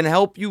can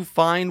help you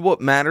find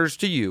what matters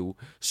to you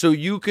so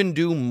you can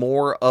do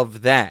more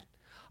of that.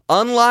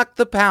 Unlock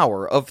the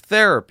power of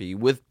therapy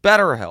with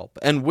BetterHelp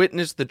and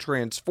witness the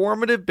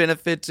transformative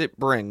benefits it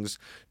brings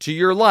to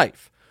your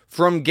life.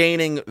 From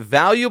gaining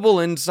valuable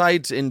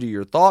insights into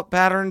your thought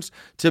patterns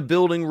to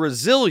building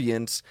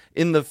resilience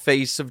in the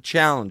face of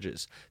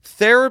challenges,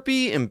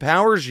 therapy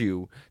empowers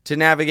you to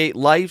navigate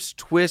life's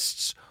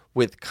twists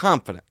with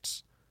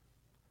confidence.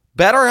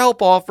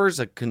 BetterHelp offers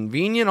a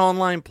convenient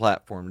online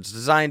platform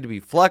designed to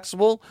be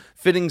flexible,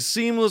 fitting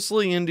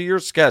seamlessly into your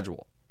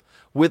schedule.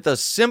 With a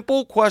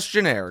simple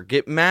questionnaire,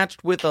 get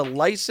matched with a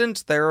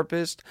licensed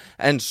therapist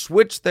and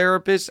switch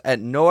therapists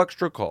at no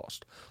extra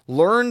cost.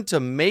 Learn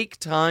to make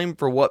time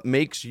for what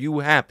makes you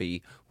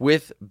happy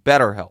with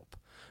BetterHelp.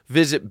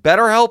 Visit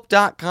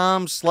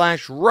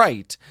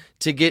BetterHelp.com/right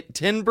to get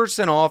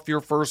 10% off your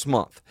first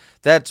month.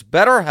 That's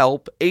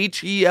BetterHelp,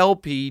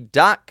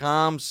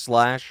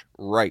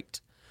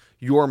 HELP.com/right.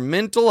 Your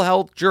mental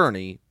health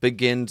journey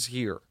begins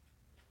here.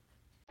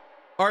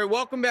 All right,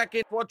 welcome back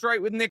in What's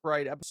Right with Nick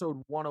Wright,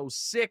 episode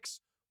 106.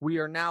 We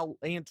are now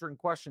answering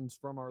questions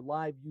from our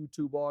live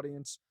YouTube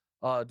audience.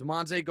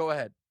 Demonze, go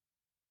ahead.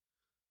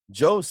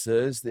 Joe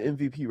says the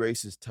MVP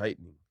race is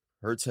tightening.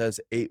 Hurts has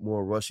 8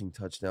 more rushing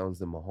touchdowns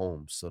than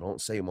Mahomes, so don't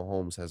say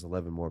Mahomes has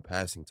 11 more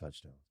passing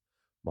touchdowns.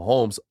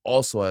 Mahomes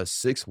also has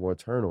 6 more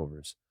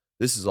turnovers.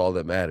 This is all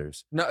that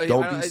matters. No, I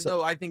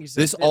think he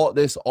said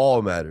this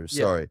all matters.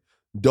 Yeah. Sorry.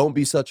 Don't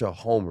be such a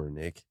homer,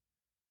 Nick.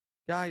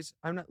 Guys,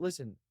 I'm not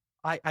listen.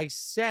 I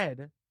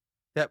said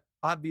that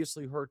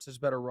obviously Hurts has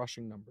better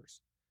rushing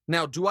numbers.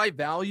 Now, do I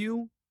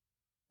value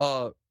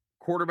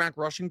quarterback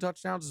rushing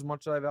touchdowns as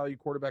much as I value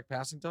quarterback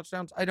passing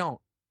touchdowns? I don't.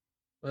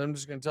 I'm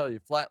just going to tell you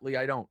flatly,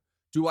 I don't.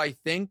 Do I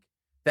think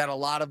that a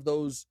lot of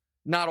those,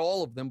 not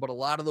all of them, but a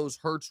lot of those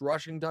Hurts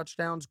rushing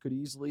touchdowns could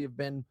easily have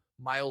been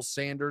Miles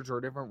Sanders or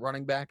a different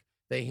running back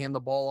they hand the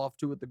ball off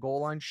to at the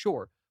goal line?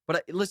 Sure.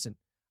 But listen,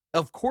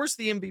 of course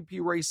the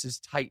MVP race is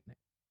tightening.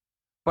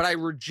 But I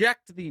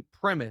reject the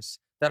premise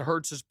that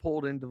Hurts has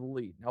pulled into the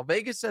lead. Now,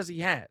 Vegas says he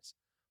has.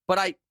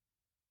 But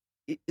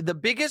the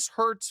biggest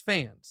Hurts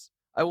fans,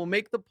 I will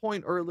make the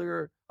point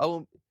earlier,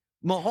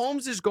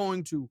 Mahomes is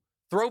going to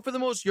throw for the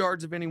most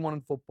yards of anyone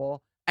in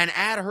football and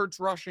add Hurts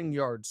rushing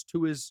yards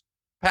to his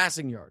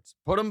passing yards.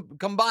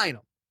 Combine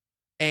them.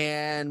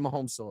 And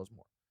Mahomes still has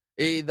more.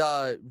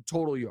 The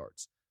total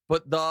yards.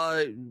 But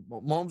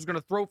Mahomes is going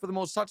to throw for the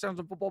most touchdowns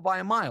in football by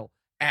a mile.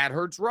 Add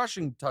Hurts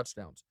rushing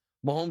touchdowns.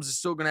 Mahomes is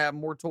still going to have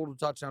more total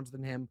touchdowns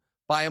than him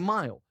by a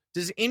mile.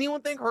 Does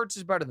anyone think Hurts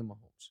is better than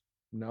Mahomes?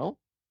 No.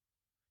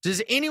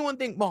 Does anyone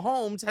think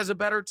Mahomes has a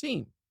better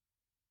team?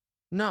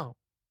 No.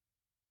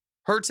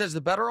 Hurts has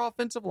the better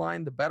offensive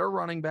line, the better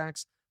running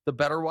backs, the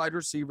better wide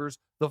receivers,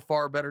 the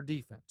far better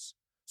defense.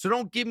 So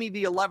don't give me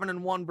the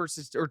 11-1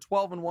 versus or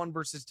 12-1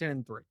 versus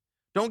 10-3.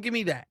 Don't give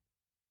me that.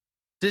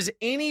 Does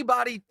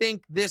anybody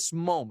think this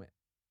moment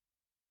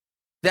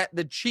that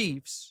the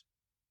Chiefs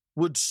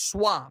would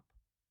swap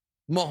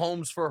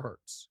Mahomes for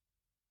Hurts?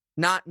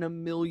 Not in a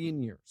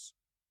million years.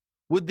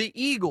 Would the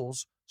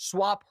Eagles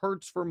swap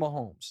Hurts for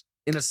Mahomes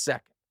in a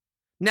second?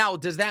 Now,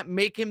 does that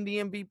make him the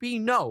MVP?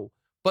 No.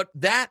 But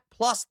that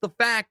plus the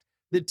fact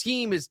the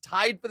team is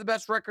tied for the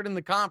best record in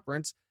the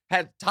conference,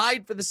 had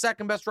tied for the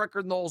second best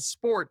record in the whole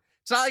sport.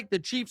 It's not like the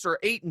Chiefs are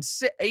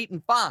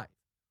 8-5.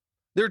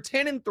 They're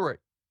 10-3.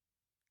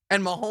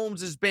 And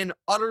Mahomes has been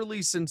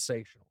utterly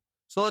sensational.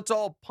 So let's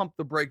all pump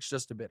the brakes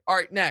just a bit. All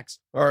right, next.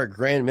 All right,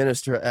 Grand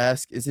Minister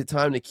asks, is it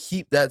time to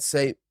keep that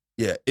same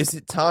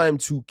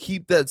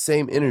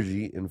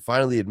energy and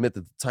finally admit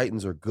that the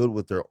Titans are good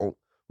with their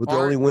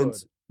only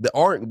wins that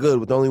aren't good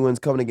with only wins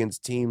coming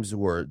against teams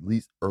who are at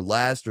least or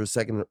last or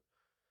second?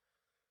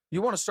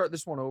 You want to start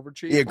this one over,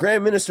 Chief? Yeah,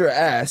 Grand Minister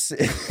asks,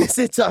 is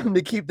it time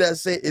to keep that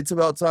same it's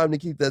about time to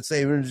keep that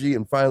same energy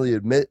and finally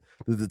admit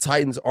that the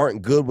Titans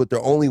aren't good with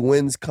their only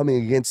wins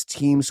coming against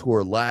teams who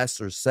are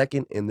last or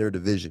second in their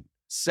division?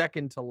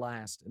 Second to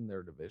last in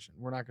their division.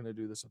 We're not going to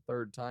do this a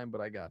third time, but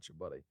I got you,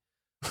 buddy.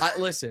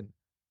 Listen,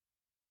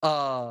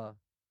 I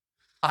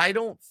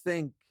don't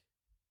think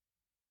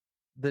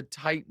the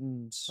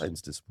Titans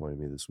disappointed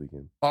me this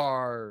weekend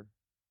are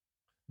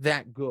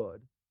that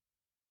good.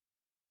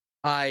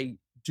 I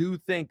do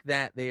think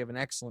that they have an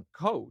excellent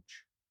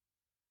coach.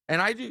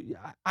 And I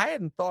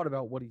hadn't thought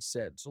about what he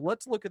said. So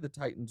let's look at the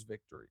Titans'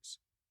 victories.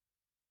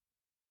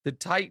 The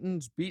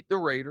Titans beat the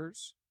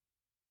Raiders.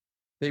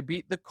 They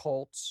beat the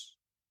Colts.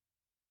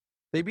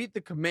 They beat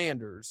the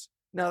Commanders.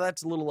 Now,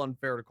 that's a little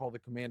unfair to call the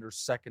Commanders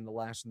second to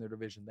last in their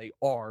division. They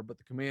are, but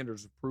the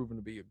Commanders have proven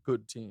to be a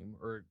good team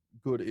or a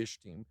good-ish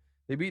team.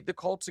 They beat the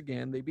Colts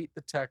again. They beat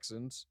the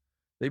Texans.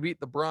 They beat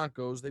the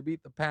Broncos. They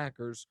beat the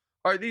Packers.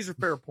 All right, these are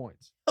fair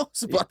points. I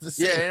was about to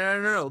say. Yeah,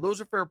 no. Those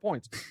are fair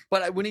points.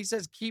 But when he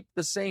says keep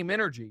the same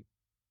energy,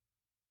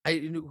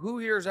 who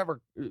here has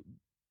ever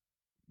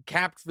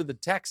capped for the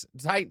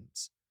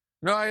Titans?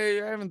 No, I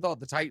haven't thought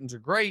the Titans are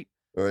great.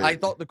 Right. I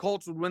thought the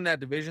Colts would win that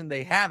division.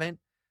 They haven't.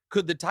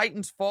 Could the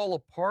Titans fall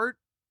apart?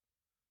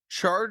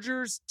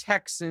 Chargers,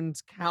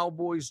 Texans,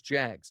 Cowboys,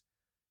 Jags.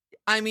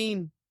 I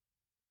mean,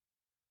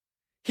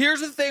 here's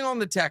the thing on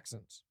the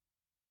Texans.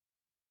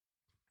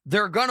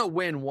 They're going to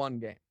win one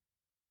game.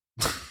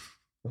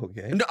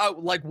 Okay. No,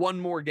 like one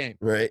more game.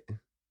 Right.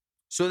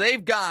 So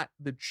they've got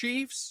the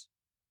Chiefs,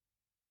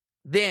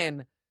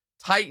 then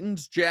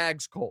Titans,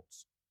 Jags,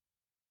 Colts.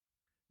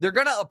 They're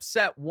going to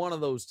upset one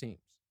of those teams.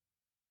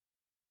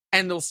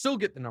 And they'll still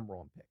get the number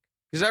one pick.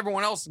 Because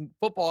everyone else in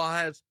football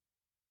has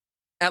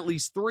at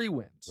least 3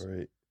 wins.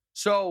 Right.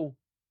 So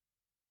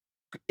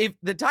if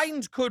the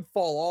Titans could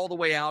fall all the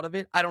way out of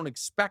it, I don't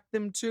expect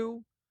them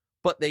to,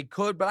 but they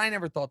could. But I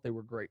never thought they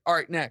were great. All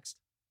right, next.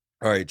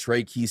 All right,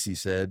 Trey Kesey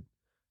said,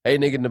 "Hey,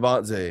 Nick and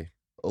Devontae,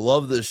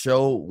 love the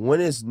show.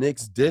 When is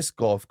Nick's disc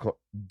golf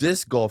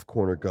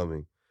corner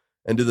coming?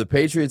 And do the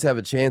Patriots have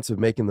a chance of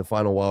making the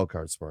final wild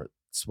card spot?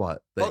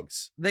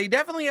 Thanks." Well, they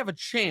definitely have a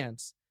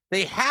chance.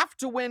 They have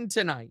to win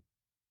tonight.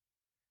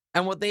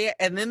 And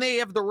then they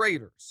have the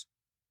Raiders.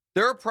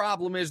 Their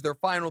problem is their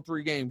final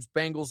 3 games,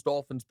 Bengals,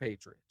 Dolphins,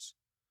 Patriots.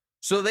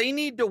 So they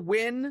need to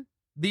win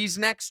these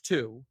next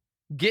 2,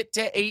 get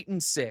to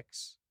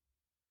 8-6,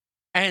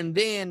 and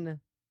then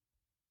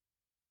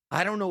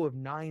I don't know if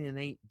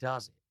 9-8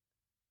 does it.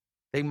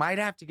 They might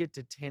have to get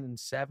to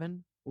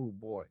 10-7. Oh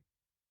boy.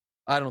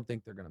 I don't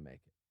think they're going to make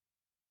it.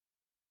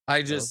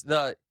 I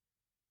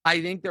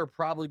think they're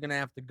probably going to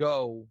have to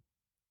go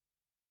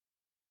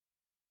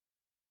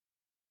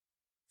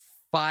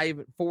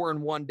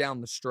 4-1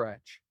 down the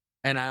stretch.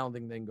 And I don't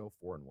think they can go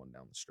 4-1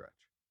 down the stretch.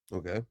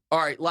 Okay. All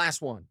right,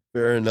 last one.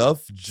 Fair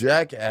enough.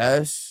 Jack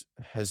asks,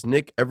 has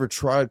Nick ever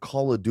tried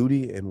Call of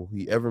Duty, and will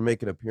he ever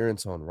make an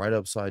appearance on Right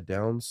Upside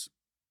Down's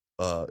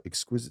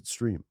exquisite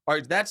stream? All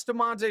right, that's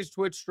DeMonte's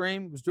Twitch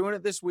stream. Was doing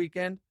it this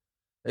weekend.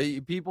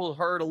 People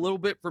heard a little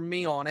bit from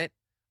me on it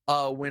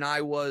when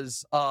I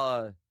was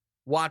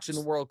watching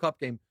the World Cup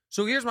game.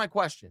 So here's my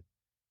question,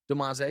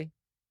 DeMonte.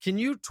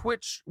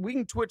 We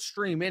can Twitch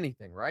stream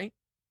anything, right?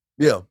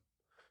 Yeah.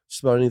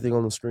 Just about anything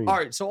on the screen. All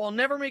right, so I'll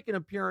never make an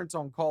appearance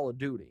on Call of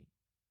Duty.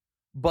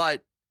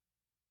 But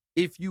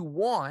if you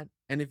want,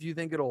 and if you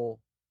think it'll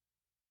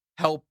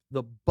help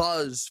the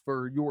buzz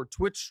for your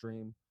Twitch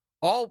stream,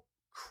 I'll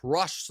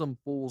crush some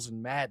fools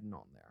in Madden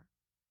on there.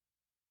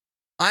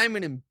 I'm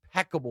an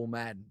impeccable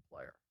Madden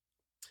player.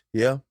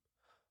 Yeah.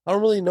 I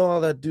don't really know how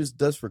that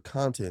does for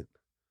content.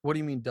 What do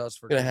you mean does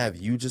for Gonna content?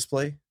 have you just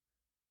play?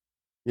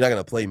 You're not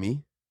gonna play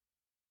me?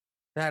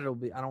 I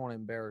don't want to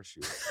embarrass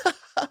you.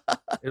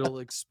 It'll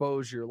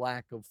expose your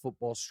lack of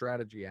football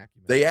strategy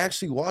acumen. They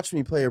actually watched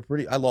me play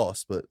I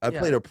lost, but I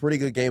played a pretty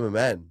good game of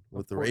Madden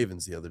with the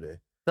Ravens the other day.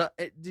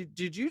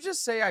 Did you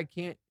just say I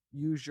can't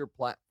use your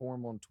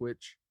platform on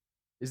Twitch?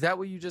 Is that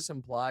what you just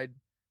implied?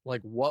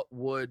 Like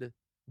were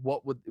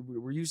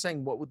you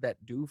saying what would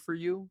that do for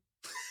you?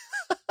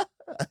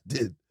 I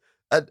did.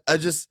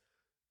 It's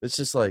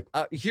just like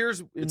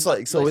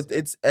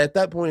it's at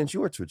that point it's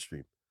your Twitch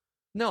stream.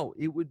 No,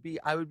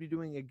 I would be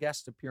doing a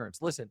guest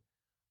appearance. Listen,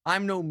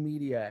 I'm no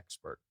media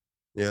expert.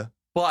 Yeah.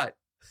 But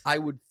I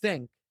would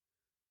think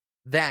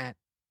that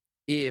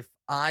if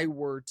I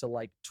were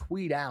to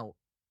tweet out,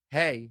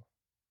 hey,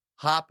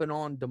 hopping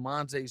on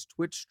DeMonte's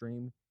Twitch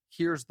stream,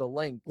 here's the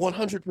link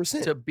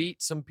 100% to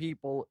beat some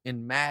people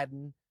in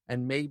Madden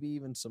and maybe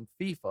even some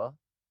FIFA,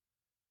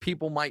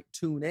 people might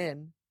tune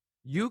in.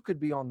 You could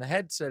be on the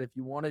headset if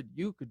you wanted.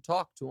 You could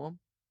talk to them.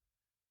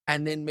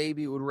 And then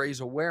maybe it would raise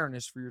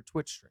awareness for your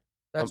Twitch stream.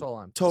 That's all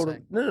I'm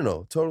saying.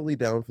 No. Totally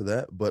down for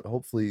that. But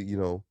hopefully,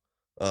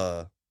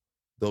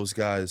 those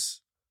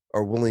guys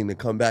are willing to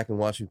come back and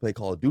watch me play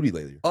Call of Duty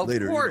later. Of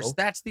course,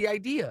 that's the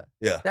idea.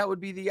 Yeah. That would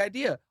be the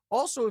idea.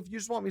 Also, if you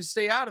just want me to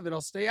stay out of it,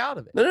 I'll stay out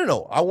of it.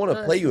 No. I want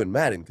to play you in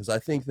Madden because I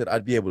think that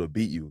I'd be able to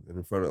beat you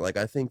in front of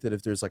I think that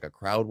if there's a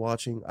crowd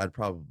watching, I'd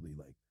probably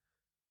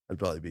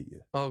beat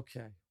you.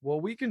 Okay. Well,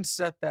 we can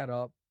set that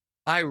up.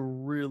 I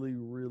really,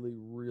 really,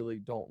 really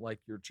don't like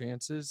your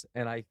chances.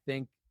 And I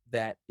think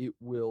that it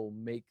will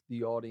make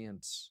the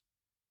audience,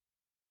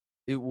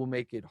 it will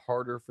make it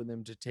harder for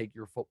them to take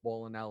your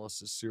football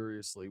analysis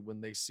seriously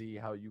when they see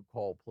how you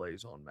call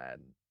plays on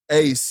Madden.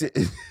 Hey,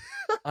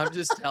 I'm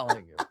just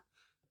telling you.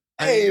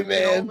 Man. You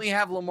can only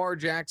have Lamar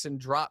Jackson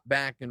drop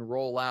back and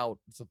roll out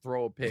to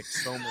throw a pick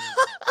so many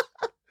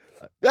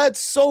times. That's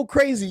so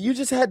crazy. You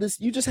just had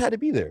to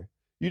be there.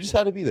 You just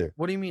had to be there.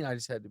 What do you mean I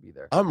just had to be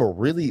there? I'm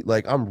really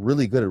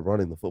good at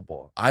running the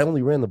football. I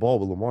only ran the ball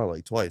with Lamar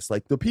twice.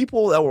 The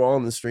people that were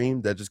on the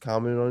stream that just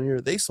commented on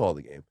here, they saw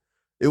the game.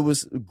 It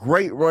was a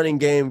great running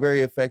game,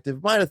 very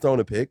effective. Might have thrown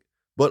a pick,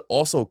 but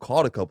also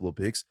caught a couple of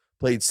picks,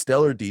 played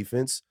stellar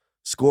defense,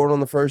 scored on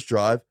the first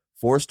drive,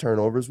 forced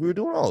turnovers. We were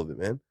doing all of it,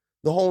 man.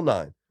 The whole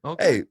 9.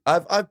 Okay. Hey,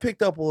 I've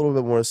picked up a little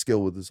bit more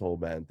skill with this whole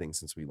Madden thing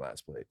since we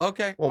last played.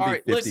 Okay. All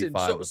right. Listen,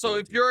 so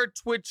if you're a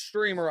Twitch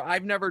streamer,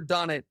 I've never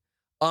done it.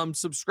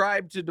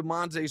 Subscribe to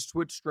DeMonte's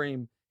Twitch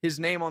stream. His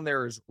name on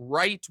there is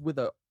right with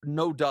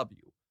no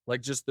W,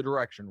 just the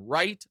direction.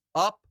 Right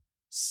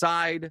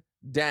upside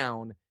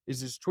down.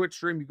 is his Twitch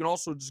stream. You can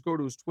also just go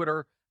to his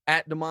Twitter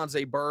at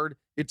Demonze Bird.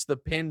 It's the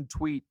pinned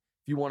tweet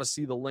if you want to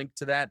see the link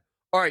to that.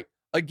 All right.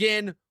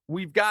 Again,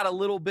 we've got a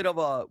little bit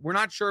of we're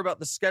not sure about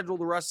the schedule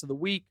the rest of the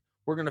week.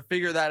 We're going to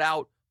figure that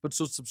out. But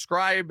so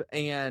subscribe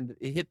and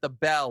hit the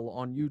bell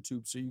on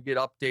YouTube so you get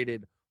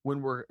updated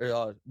when we're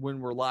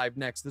live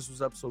next. This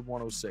was episode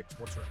 106.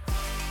 What's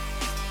right?